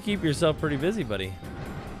think you keep yourself pretty busy, buddy.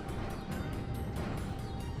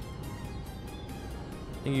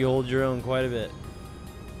 I think you hold your own quite a bit.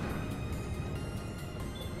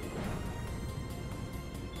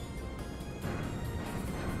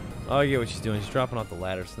 Oh, I get what she's doing. She's dropping off the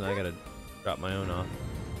ladder, so now I gotta drop my own off.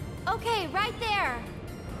 Okay, right there.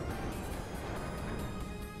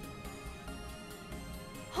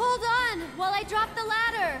 Hold on while I drop the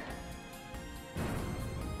ladder.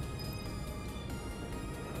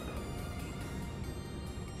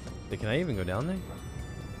 Hey, can I even go down there?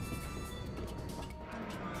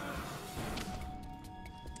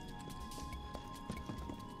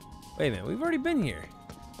 Wait a minute, we've already been here.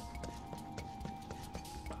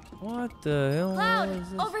 What the hell? Cloud, is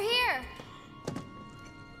this? over here.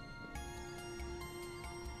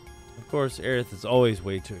 Of course, Aerith is always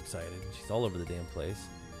way too excited. She's all over the damn place.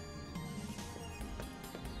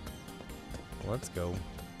 Let's go.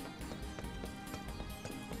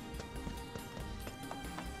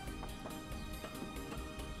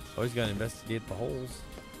 Always gotta investigate the holes.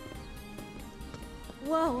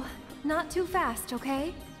 Whoa, not too fast,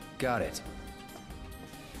 okay? Got it.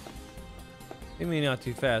 Give me not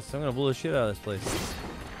too fast. I'm gonna blow the shit out of this place.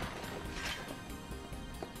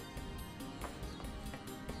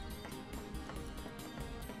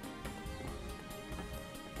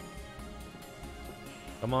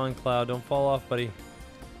 Come on, Cloud. Don't fall off, buddy.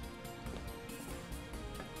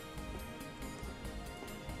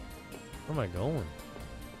 Where am I going?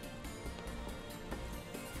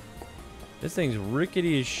 This thing's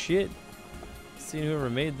rickety as shit. Seeing whoever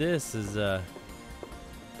made this is a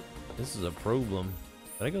problem.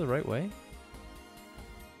 Did I go the right way?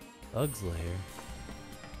 Bug's lair.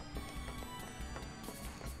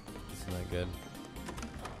 This is not good.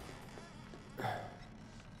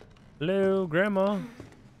 Hello, Grandma.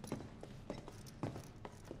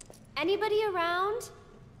 Anybody around?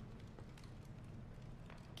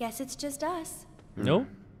 Guess it's just us. Nope.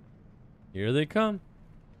 Here they come.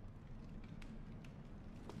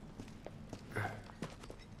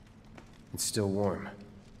 It's still warm.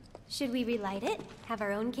 Should we relight it? Have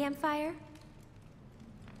our own campfire?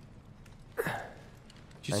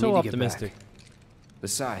 She's so optimistic.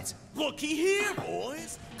 Besides, Looky here,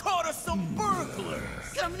 boys! Caught us some burglars!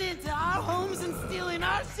 Coming into our homes and stealing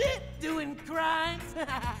our shit? Doing crimes?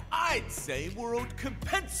 I'd say we're owed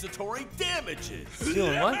compensatory damages.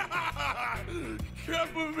 Stealing what?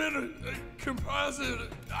 Can't move in a composite.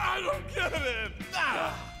 I don't get it.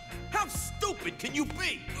 How stupid can you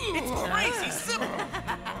be? It's crazy simple.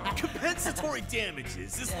 Compensatory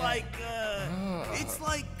damages is like, it's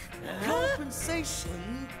like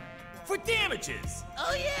compensation for damages.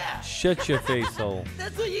 Oh yeah. Shut your face hole.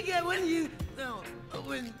 That's what you get when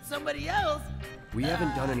when somebody else. we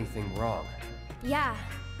haven't done anything wrong. Yeah,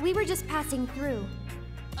 we were just passing through.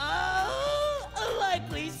 Oh, a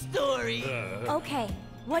likely story. Okay,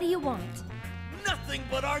 what do you want? Nothing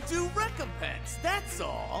but our due recompense, that's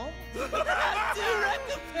all. Due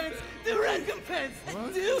recompense. Due recompense.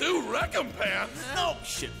 Do recompense? No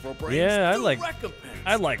shit for brains. Yeah, due recompense.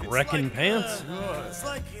 I like It's wrecking like, pants. It's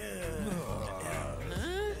like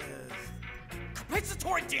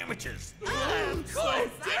compensatory damages. Of course.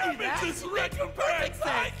 Damages, recompense.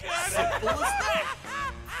 I get it. Simple as that.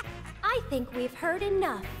 I think we've heard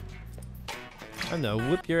enough. I know,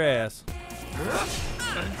 whip your ass.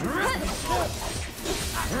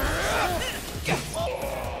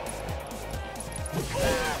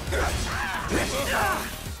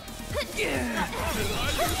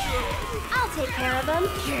 I'll take care of them.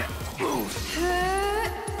 Here.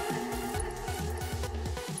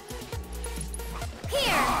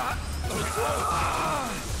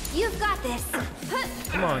 You've got this.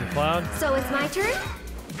 Come on, Cloud. So it's my turn?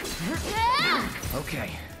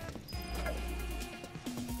 Okay.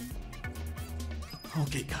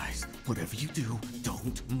 Okay, guys, whatever you do,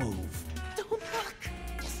 don't move. Don't look.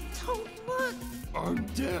 Just don't look. I'm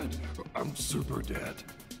dead. I'm super dead.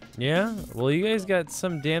 Yeah? Well, you guys got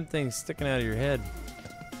some damn thing sticking out of your head.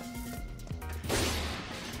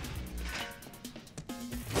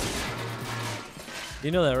 You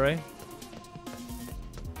know that, right?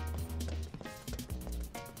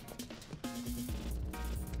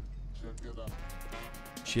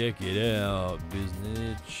 Check it out,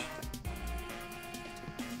 business.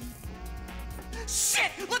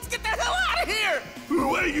 Shit! Let's get the hell out of here!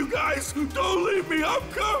 Wait, you guys! Don't leave me! I'm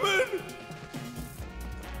coming!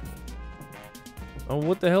 Oh,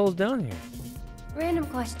 what the hell is down here? Random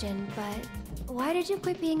question, but why did you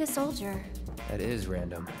quit being a soldier? That is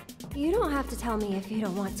random. You don't have to tell me if you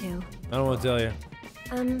don't want to. I don't want to tell you.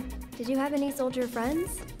 Did you have any soldier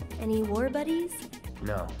friends? Any war buddies?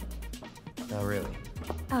 No. Not really.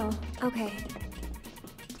 Oh, okay.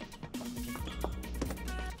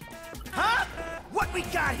 Huh? What we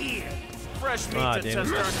got here? Fresh meat to test our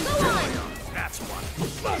new on! That's one.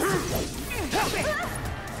 Help me!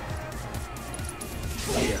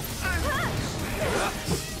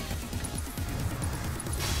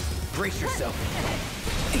 Brace yourself.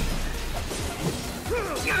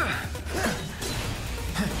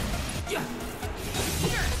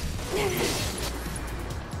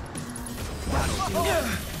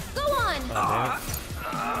 Go on!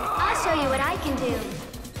 I'll show you what I can do.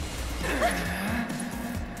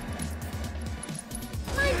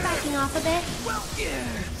 Mind backing off a bit? Okay.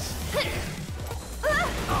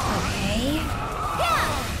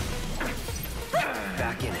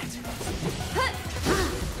 Back in it.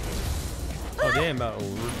 Oh damn, about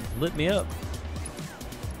lit me up.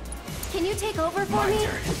 Can you take over for me?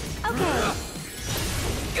 Okay.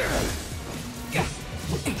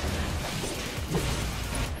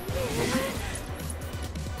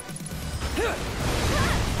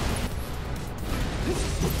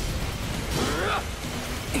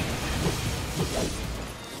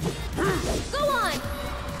 Go on.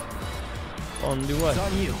 On do what? It's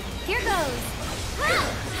on you. Here goes.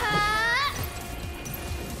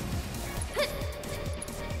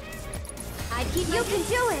 I keep. You can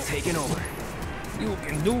do it. Taking over. You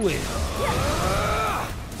can do it.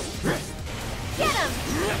 Get him.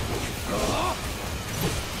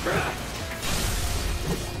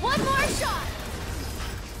 One more shot.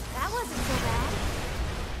 That wasn't so bad.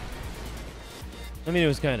 I mean, it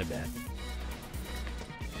was kind of bad.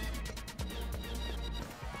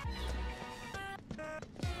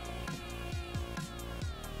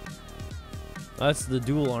 That's the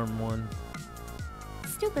dual arm one.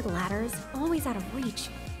 Stupid ladders, always out of reach.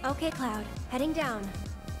 Okay, Cloud, heading down.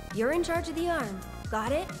 You're in charge of the arm.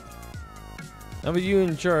 Got it? How about you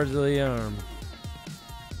in charge of the arm?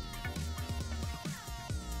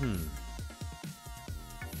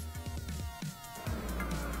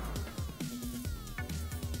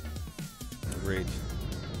 Great.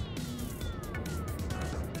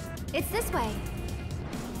 It's this way.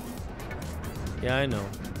 Yeah, I know.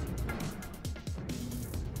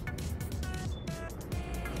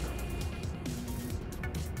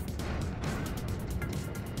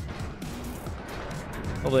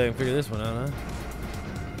 Hopefully I can figure this one out, huh?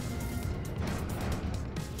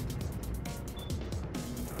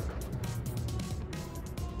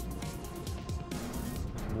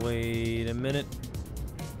 Wait a minute.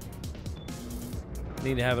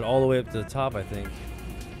 Need to have it all the way up to the top, I think.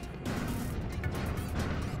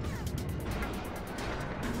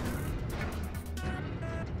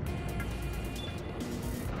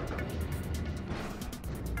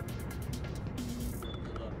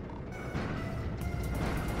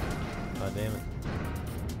 God damn it.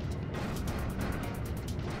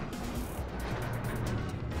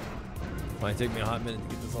 Might take me a hot minute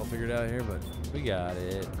to get this all figured out here, but we got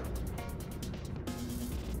it.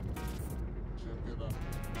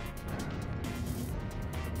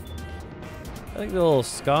 I think the little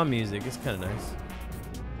ska music is kind of nice.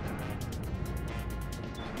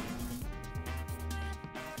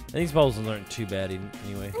 And these puzzles aren't too bad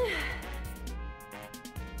anyway.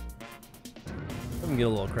 I can get a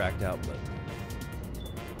little cracked out, but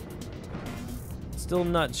still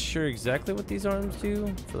not sure exactly what these arms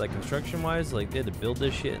do for like construction wise. Like they had to build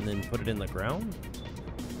this shit and then put it in the ground.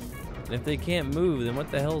 And if they can't move, then what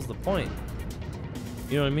the hell's the point?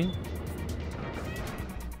 You know what I mean?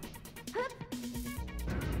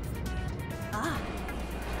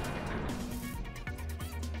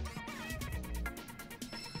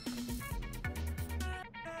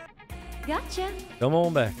 Gotcha. Come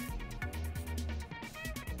on back.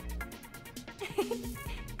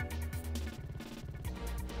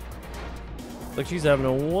 Look, she's having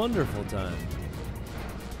a wonderful time.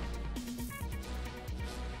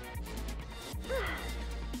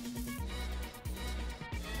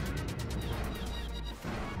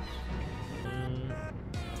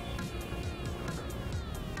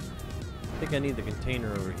 I think I need the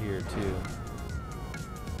container over here too.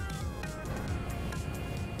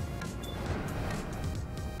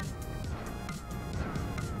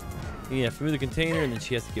 Yeah, remove the container, and then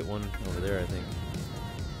she has to get one over there, I think.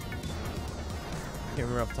 Can't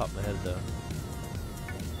remember off the top of my head, though.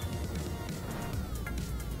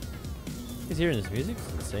 He's hearing this music?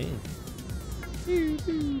 It's insane.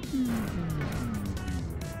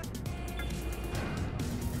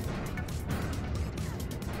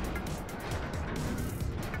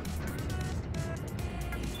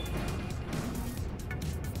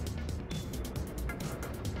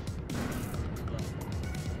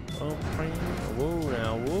 Oh, whoa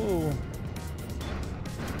now, whoa.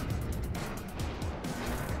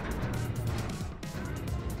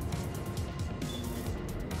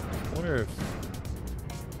 I wonder if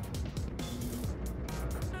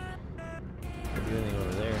there's anything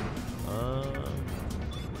over there.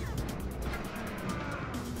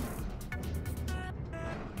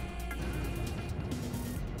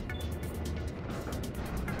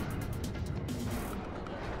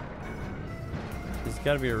 There's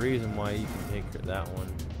got to be a reason why you can take that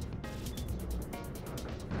one.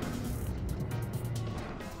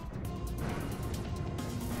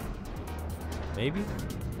 Maybe?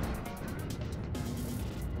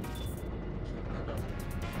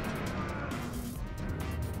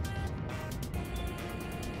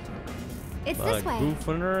 It's this way.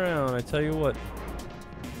 Goofing around, I tell you what.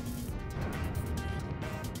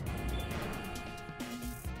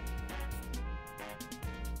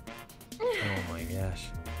 Oh my gosh.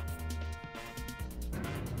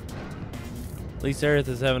 At least Aerith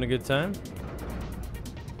is having a good time.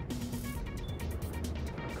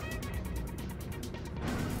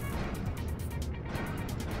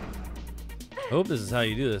 I hope this is how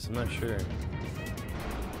you do this, I'm not sure.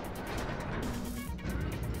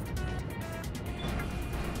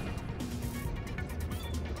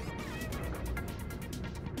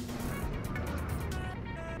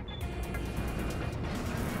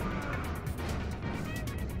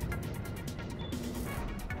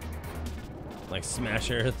 Like smash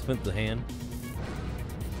Aerith with the hand.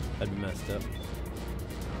 That'd be messed up.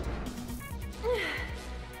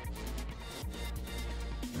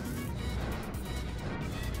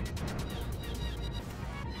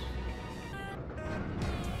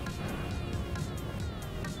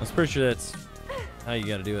 I was pretty sure that's how you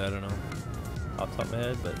gotta do it. I don't know off the top of my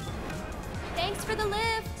head, but. Thanks for the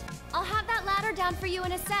lift. I'll have that ladder down for you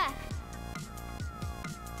in a sec.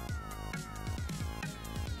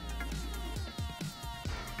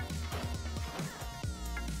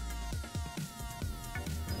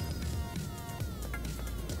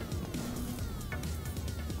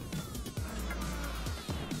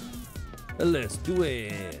 Let's do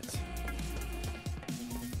it.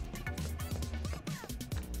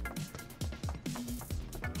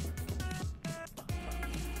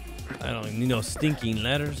 I don't need no stinking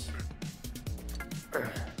ladders.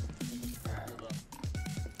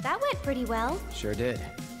 That went pretty well. Sure did.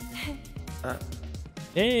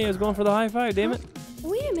 Hey, I was going for the high five, damn it.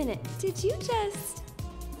 Wait a minute. Did you just...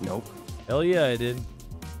 Nope. Hell yeah, I did.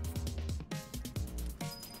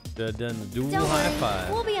 Done the dual Don't high worry. five.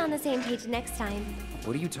 We'll be on the same page next time.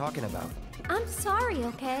 What are you talking about? I'm sorry,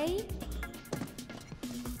 okay?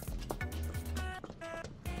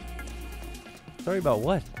 Sorry about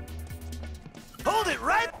what? Hold it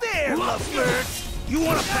right there, lovebirds! You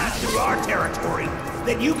want to pass through our territory,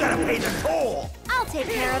 then you gotta pay the toll! I'll take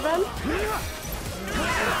care of them.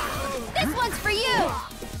 This one's for you!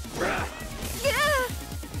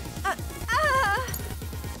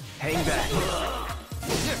 Hang back.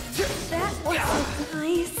 That was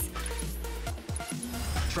nice.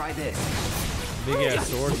 Try this. Big ass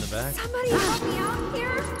sword in the back. Somebody help me out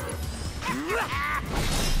here!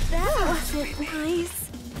 That wasn't nice.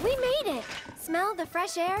 We made it. Smell the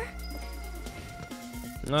fresh air?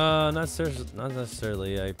 Not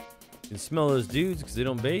necessarily. I can smell those dudes because they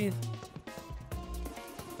don't bathe.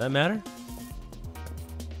 That matter?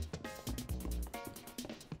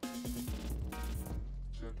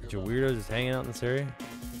 Bunch of weirdos just hanging out in this area.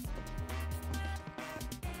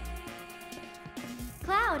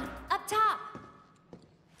 Cloud, up top.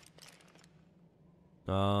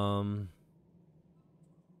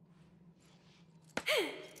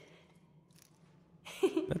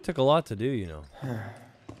 That took a lot to do, you know.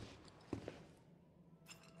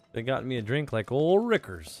 They got me a drink like old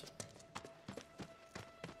Rickers.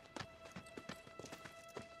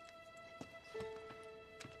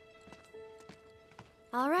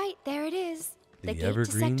 All right, there it is. The gate to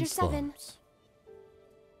Evergreen Sector 7. Slums.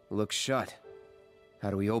 Looks shut. How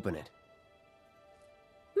do we open it?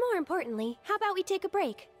 More importantly, how about we take a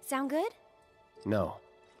break? Sound good? No.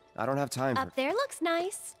 I don't have time for... Up there looks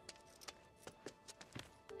nice.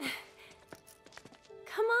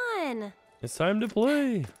 Come on. It's time to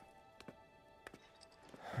play.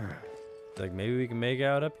 Like maybe we can make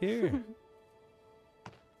out up here.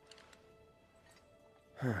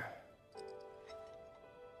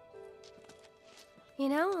 You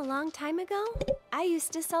know, a long time ago, I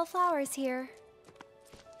used to sell flowers here.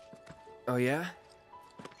 Oh yeah?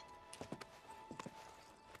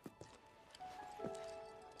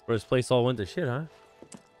 Where this place all went to shit, huh?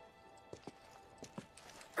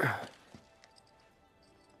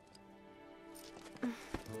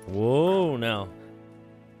 Whoa, now.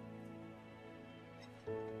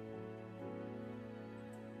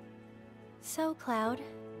 So, Cloud,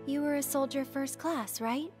 you were a soldier first class,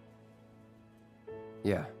 right?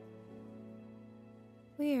 Yeah.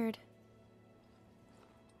 Weird.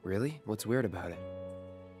 Really? What's weird about it?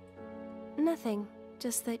 Nothing.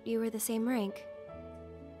 Just that you were the same rank.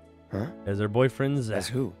 Huh? As their boyfriends? As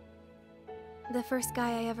who? The first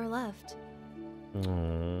guy I ever loved.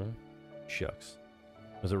 Aww. Shucks.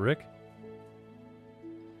 Was it Rick?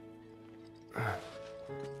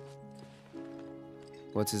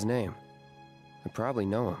 What's his name? I probably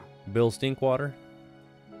know him. Bill Stinkwater?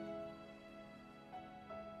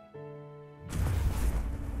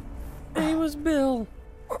 He was Bill.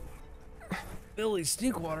 Billy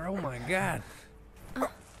Stinkwater, oh my god.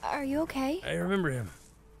 Are you okay? I remember him.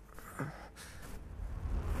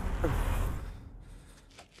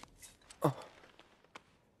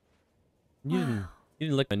 You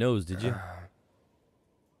didn't lick my nose, did you?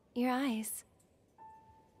 Your eyes.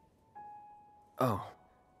 Oh.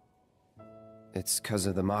 It's 'cause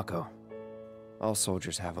of the Mako. All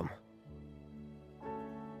soldiers have them.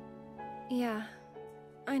 Yeah,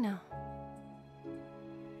 I know.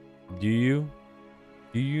 Do you?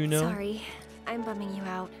 Do you know? Sorry, I'm bumming you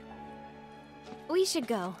out. We should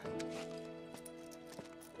go.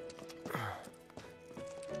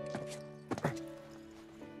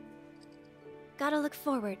 Gotta look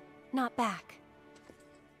forward, not back.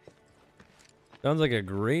 Sounds like a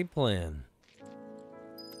great plan.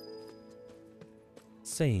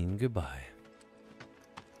 Saying goodbye.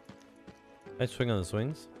 I swing on the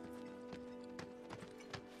swings.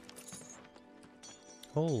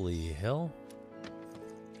 Holy hell.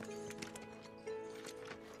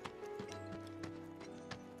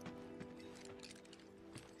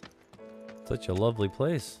 Such a lovely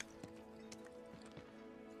place.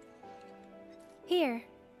 Here.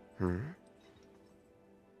 Hmm?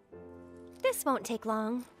 This won't take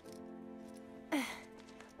long.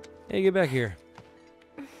 Hey, get back here.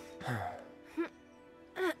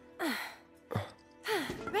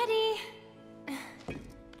 Ready?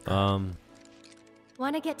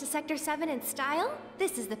 Want to get to Sector 7 in style?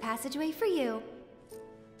 This is the passageway for you.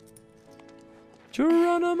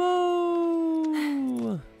 Geronimo!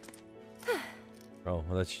 Oh, well,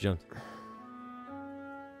 that's jumped.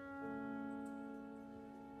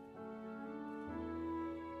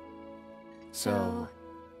 So...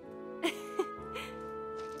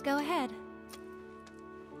 Go ahead.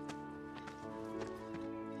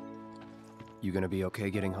 You gonna be okay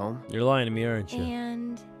getting home? You're lying to me, aren't you?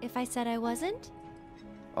 And if I said I wasn't?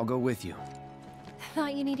 I'll go with you.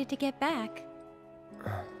 Thought you needed to get back.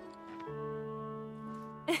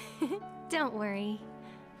 Don't worry.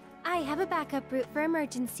 I have a backup route for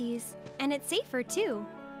emergencies, and it's safer too.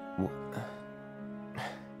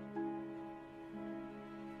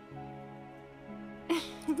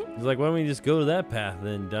 He's like, why don't we just go to that path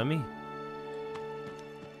then, dummy?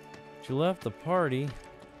 She left the party.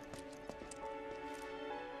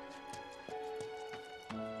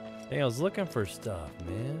 Hey, I was looking for stuff,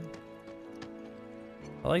 man.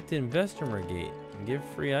 I like the investor gate and give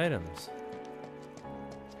free items.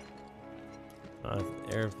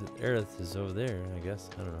 Aerith is over there, I guess.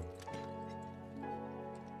 I don't know.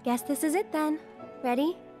 Guess this is it then.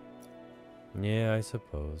 Ready? Yeah, I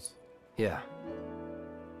suppose. Yeah.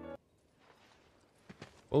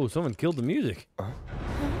 Oh, someone killed the music.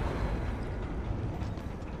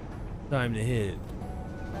 Time to hit.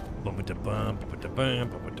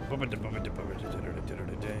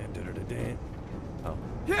 Oh.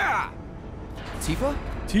 Yeah! Tifa?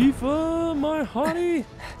 Tifa, my hottie.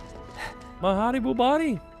 My hottie boo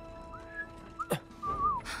body.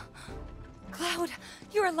 Cloud,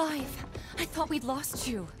 you're alive. I thought we'd lost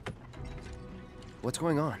you. What's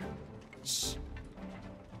going on? Shh.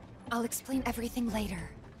 I'll explain everything later.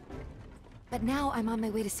 But now I'm on my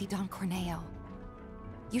way to see Don Corneo.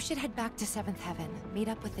 You should head back to 7th Heaven, meet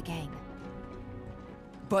up with the gang.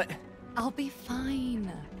 But... I'll be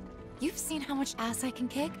fine. You've seen how much ass I can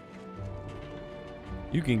kick?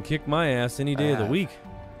 You can kick my ass any day of the week.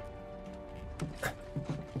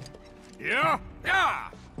 Yeah? Yeah!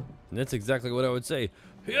 And that's exactly what I would say.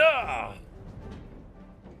 Yeah!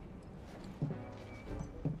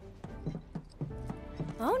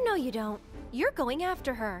 No, you don't. You're going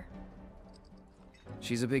after her.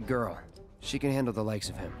 She's a big girl. She can handle the likes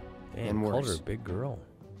of him. And called her worse. a big girl.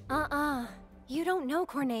 You don't know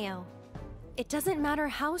Corneo. It doesn't matter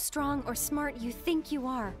how strong or smart you think you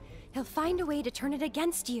are. He'll find a way to turn it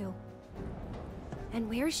against you. And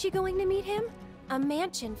where is she going to meet him? A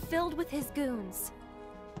mansion filled with his goons.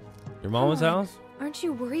 Your mama's house? Aren't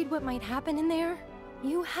you worried what might happen in there?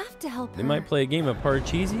 You have to help her. They might play a game of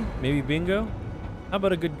Parcheesi, maybe bingo. How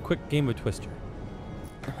about a good quick game of Twister?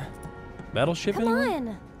 Battleship? Come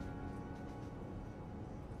on.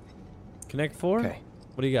 Connect 4? Okay.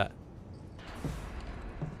 What do you got?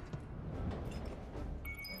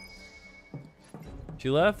 She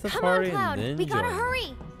left the party Come on, Cloud. and then We gotta joined.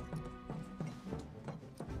 hurry.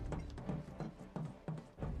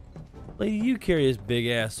 Lady, you carry this big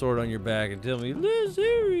ass sword on your back and tell me,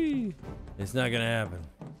 Lizzie! It's not gonna happen.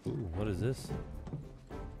 Ooh, what is this?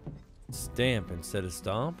 Stamp instead of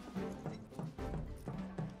stomp?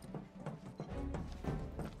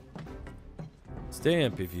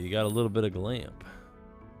 Stamp if you got a little bit of glamp.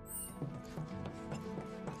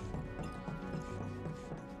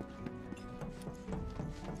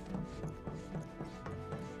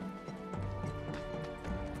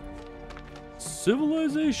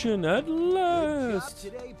 Civilization at last.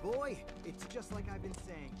 Good job today, boy. It's just like I've been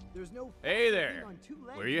saying. There's no. Hey there.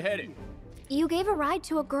 Where you headed? You gave a ride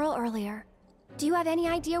to a girl earlier. Do you have any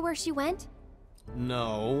idea where she went?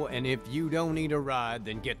 No, and if you don't need a ride,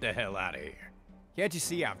 then get the hell out of here. Can't you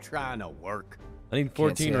see I'm trying to work? I need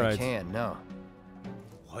 14 rides. I can, no.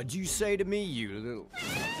 What'd you say to me, you little...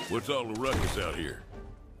 What's all the ruckus out here?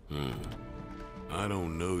 I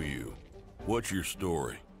don't know you. What's your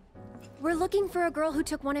story? We're looking for a girl who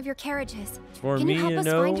took one of your carriages. It's for Can me you help to us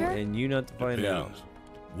know find her? and you not to find out. Depends.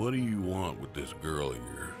 What do you want with this girl of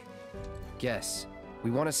yours? Guess.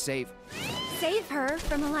 We want to save... Save her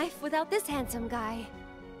from a life without this handsome guy.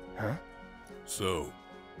 Huh? So,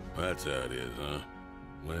 that's how it is, huh?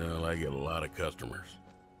 Well, I get a lot of customers.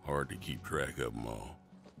 Hard to keep track of them all.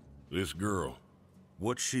 This girl,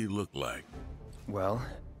 what's she look like? Well...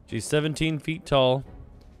 She's 17 feet tall.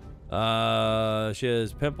 She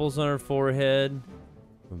has pimples on her forehead.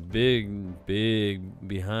 Big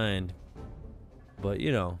behind. But,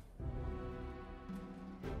 you know,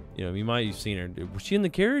 you might have seen her. Was she in the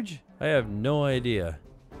carriage? I have no idea.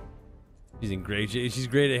 She's in great shape. She's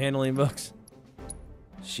great at handling books.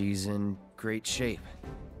 She's in great shape.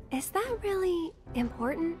 Is that really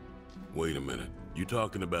important? Wait a minute. You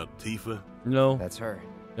talking about Tifa? No. That's her.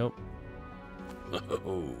 Nope.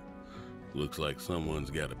 Oh, looks like someone's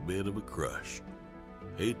got a bit of a crush.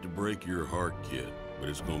 Hate to break your heart, kid, but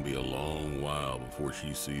it's gonna be a long while before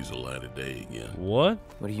she sees the light of day again. What?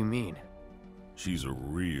 What do you mean? She's a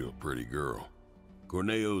real pretty girl.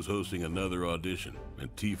 Corneo's hosting another audition,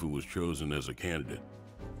 and Tifa was chosen as a candidate.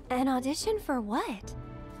 An audition for what?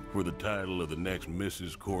 For the title of the next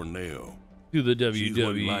Mrs. Corneo. To the WWE. She's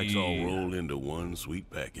what likes all rolled into one sweet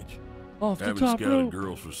package. Off the Having top scouted rope.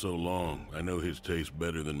 girls for so long, I know his taste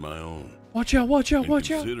better than my own. Watch out, watch out, And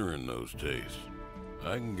watch out. considering those tastes,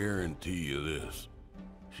 I can guarantee you this.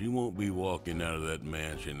 She won't be walking out of that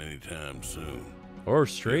mansion anytime soon. Or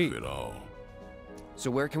straight. If at all.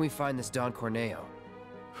 So where can we find this Don Corneo?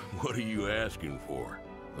 What are you asking for?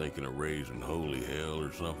 Thinking of raising holy hell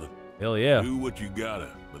or something? Hell yeah. Do what you gotta,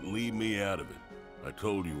 but leave me out of it. I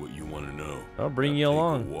told you what you want to know. I'll bring you Take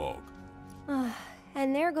along. A walk.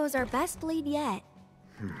 And there goes our best lead yet.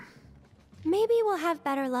 Maybe we'll have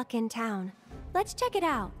better luck in town. Let's check it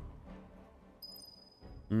out.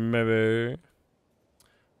 Maybe.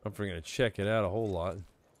 I'm gonna check it out a whole lot.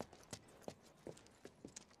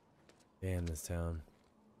 Damn, this town.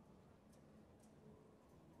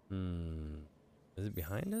 Is it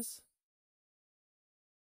behind us?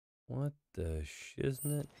 What the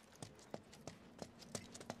shiznit?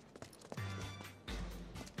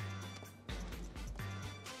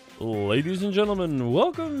 Ladies and gentlemen,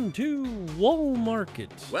 welcome to Wall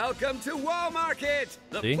Market. Welcome to Wall Market,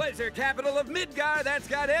 the See? pleasure capital of Midgar that's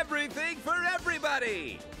got everything for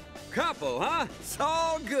everybody. Couple, huh? It's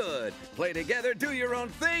all good. Play together, do your own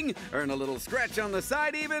thing, earn a little scratch on the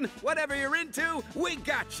side even. Whatever you're into, we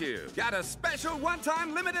got you. Got a special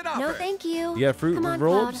one-time limited offer. No, thank you. You got fruit Come on,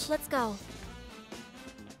 rolls? Cloud, let's go.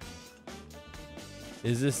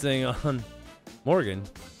 Is this thing on? Morgan?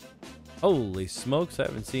 Holy smokes, I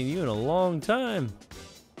haven't seen you in a long time.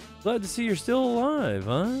 Glad to see you're still alive,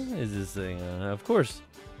 huh? Is this thing on? Of course.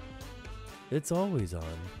 It's always on.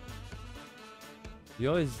 You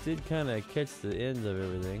always did kind of catch the ends of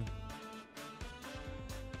everything.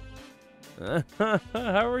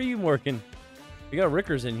 How are you, Morgan? We got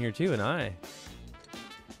Rickers in here too, and I.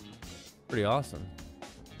 Pretty awesome.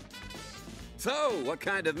 So, what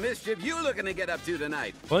kind of mischief you looking to get up to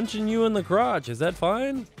tonight? Punching you in the crotch, is that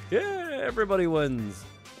fine? Yeah, everybody wins.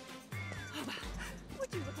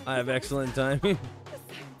 I have excellent timing.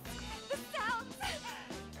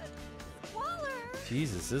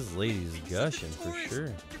 Jesus, this lady's gushing for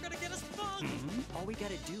sure. You're gonna get us bugged. All we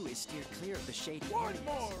gotta do is steer clear of the shady areas.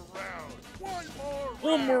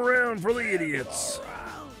 One more round for the idiots.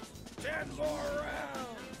 10 more rounds.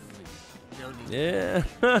 Yeah,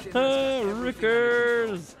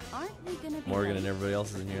 Rickers. Morgan and everybody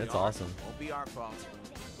else is in here. That's awesome. Won't be our fault.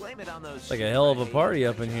 Blame it on those. It's like a hell of a party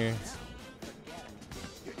up in here.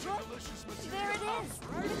 There it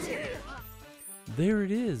is. There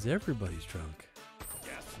it is. Everybody's drunk.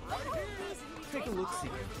 Take a look, see.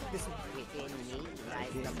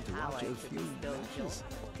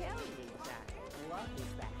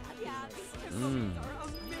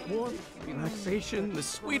 More relaxation, the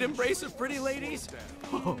sweet embrace of pretty ladies.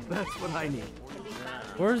 Oh, that's what I need.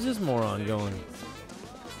 Where's this moron going?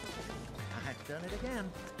 I've done it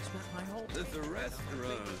again. Spent my whole. It's a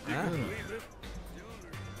restaurant. Ah.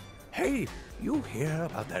 Hey, you hear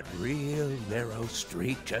about that real narrow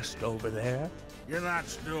street just over there? You're not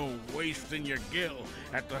still wasting your gill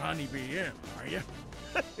at the Honeybee Inn, are you?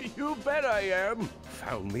 You bet I am.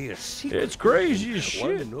 Found me a secret. It's crazy as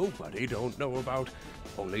one shit. nobody don't know about.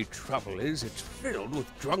 Only trouble is it's filled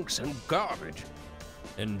with drunks and garbage.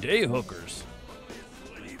 And day hookers.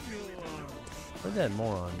 Where'd that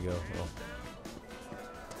moron go? Oh.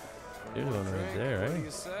 There's one right there, What do right?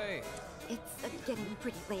 you say? It's getting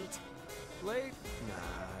pretty late. Late?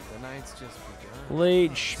 Nah, the night's just begun.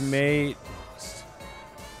 Late schmate.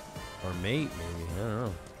 Or mate, maybe. I don't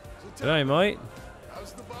know. Good night, mate.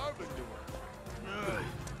 How's the bar been doing?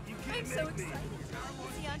 I'm so excited.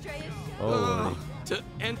 See Andrea's show. Holy. To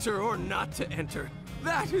enter or not to enter?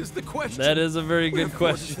 That is the question. That is a very good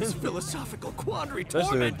Wherefore does question. This philosophical quandary Especially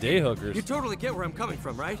torment with day me? hookers. You totally get where I'm coming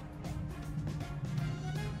from, right?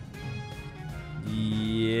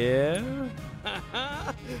 Yeah.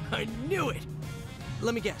 I knew it.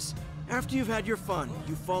 Let me guess. After you've had your fun,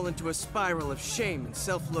 you fall into a spiral of shame and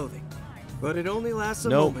self-loathing. But it only lasts a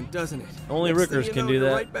Nope. moment, doesn't it? Only Next thing Rickers you can know, do you're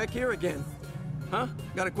that. Right back here again. Huh?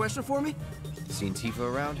 Got a question for me? Seen Tifa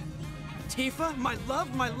around? Tifa? My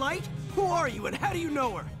love? My light? Who are you and how do you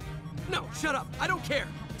know her? No, shut up. I don't care.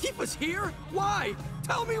 Tifa's here? Why?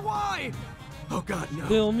 Tell me why! Oh God, no.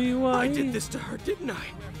 Tell me why. I did this to her, didn't I?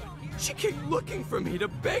 She came looking for me to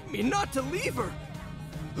beg me not to leave her.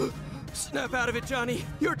 Snap out of it, Johnny.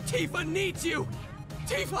 Your Tifa needs you.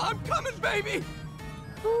 Tifa, I'm coming, baby.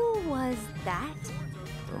 Who was that?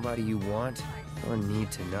 Nobody you want or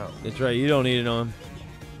need to know. That's right. You don't need to know him.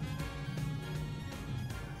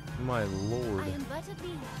 My lord. I am but a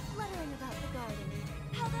bee, fluttering about the garden.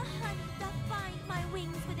 How the honey doth bind my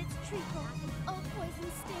wings with its treacle. Oh,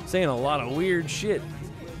 poison sting. Saying a lot of weird shit.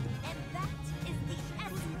 And that is the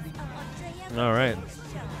essence of Andrea. All right.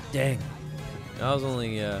 Dang. I was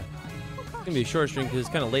only gonna be a short stream because it's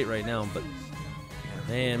kind of late right now, but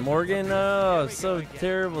man, Morgan, oh, so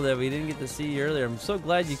terrible that we didn't get to see you earlier. I'm so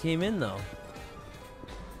glad you came in though.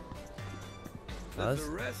 Oh, this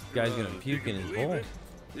guy's gonna puke in his bowl.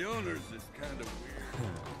 The owner's is kind of weird.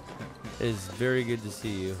 It is very good to see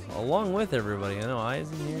you, along with everybody. I know Eyes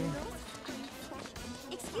in here.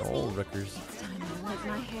 Oh, Rickers. It's time I let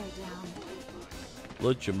my hair down.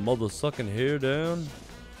 Let your mother sucking hair down.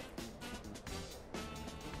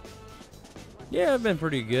 Yeah, I've been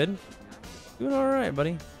pretty good. Doing all right,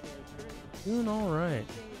 buddy. Doing all right.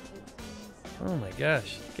 Oh my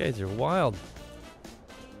gosh, you guys are wild.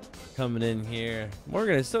 Coming in here,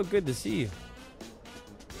 Morgan. It's so good to see you.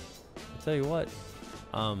 I'll tell you what.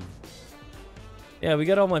 Yeah, we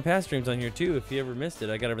got all my past streams on here too. If you ever missed it,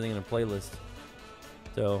 I got everything in a playlist.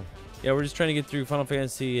 So, yeah, we're just trying to get through Final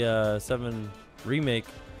Fantasy VII Remake.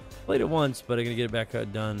 Played it once, but I'm gonna get it back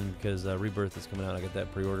done because Rebirth is coming out. I got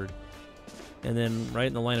that pre-ordered. And then right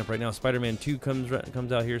in the lineup right now, Spider-Man 2 comes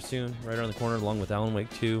out here soon, right around the corner, along with Alan Wake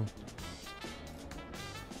 2.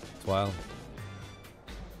 It's wild.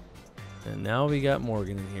 And now we got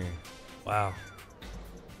Morgan in here. Wow.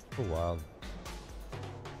 So wild.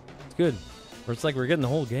 It's good. Or it's like we're getting the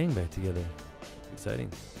whole gang back together.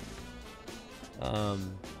 Exciting.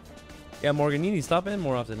 Yeah, Morgan, you need to stop in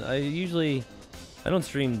more often. I don't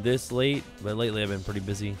stream this late, but lately I've been pretty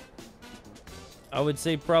busy. I would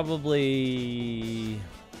say probably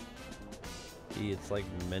it's like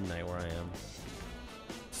midnight where I am.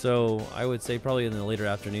 So I would say probably in the later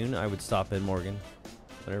afternoon I would stop in, Morgan,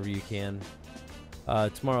 whenever you can.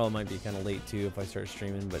 Tomorrow it might be kind of late too if I start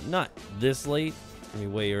streaming, but not this late. It's gonna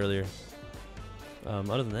be way earlier.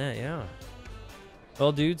 Other than that, yeah.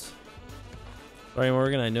 Well, dudes. Sorry,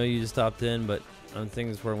 Morgan. I know you just stopped in, but I'm thinking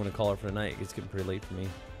this is where I'm going to call it for the night. It's getting pretty late for me.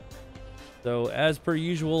 So, as per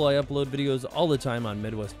usual, I upload videos all the time on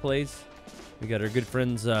Midwest Plays. We got our good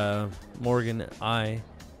friends Morgan, I,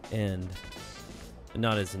 and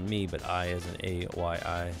not as in me, but I as in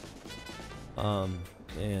A-Y-I.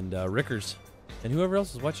 And Rickers. And whoever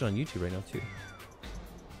else is watching on YouTube right now, too.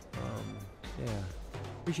 Yeah.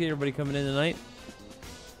 Appreciate everybody coming in tonight.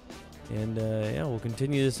 And, yeah, we'll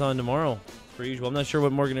continue this on tomorrow. Per usual. I'm not sure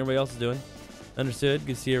what Morgan and everybody else is doing. Understood.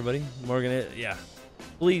 Good to see everybody. Morgan, yeah.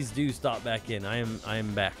 Please do stop back in. I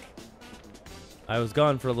am back. I was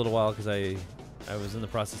gone for a little while because I was in the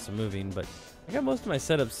process of moving, but I got most of my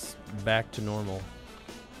setups back to normal.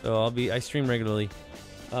 So I stream regularly.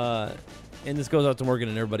 And this goes out to Morgan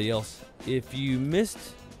and everybody else. If you missed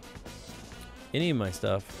any of my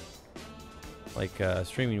stuff, like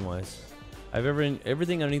streaming wise, I've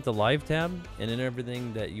everything underneath the live tab, and in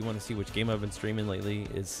everything that you want to see which game I've been streaming lately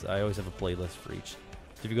is I always have a playlist for each.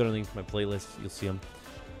 So if you go to my playlist, you'll see them.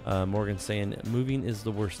 Morgan's saying moving is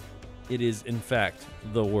the worst. It is in fact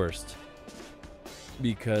the worst,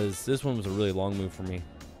 because this one was a really long move for me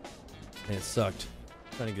and it sucked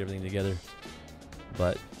trying to get everything together,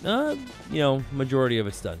 but you know, majority of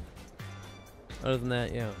it's done. Other than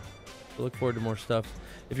that, yeah, I look forward to more stuff.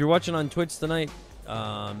 If you're watching on Twitch tonight,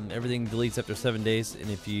 everything deletes after 7 days, and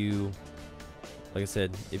if you, like I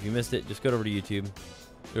said, if you missed it, just go over to YouTube.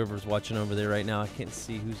 Whoever's watching over there right now, I can't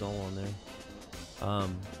see who's all on there.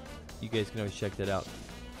 You guys can always check that out.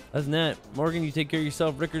 Other than that, Morgan, you take care of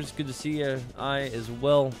yourself. Rickers, good to see you. I as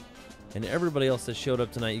well. And everybody else that showed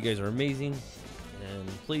up tonight, you guys are amazing. And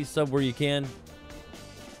please sub where you can.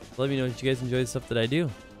 Let me know that you guys enjoy the stuff that I do.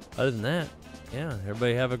 Other than that, yeah,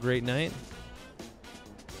 everybody have a great night.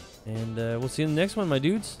 And we'll see you in the next one, my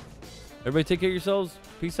dudes. Everybody take care of yourselves.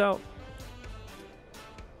 Peace out.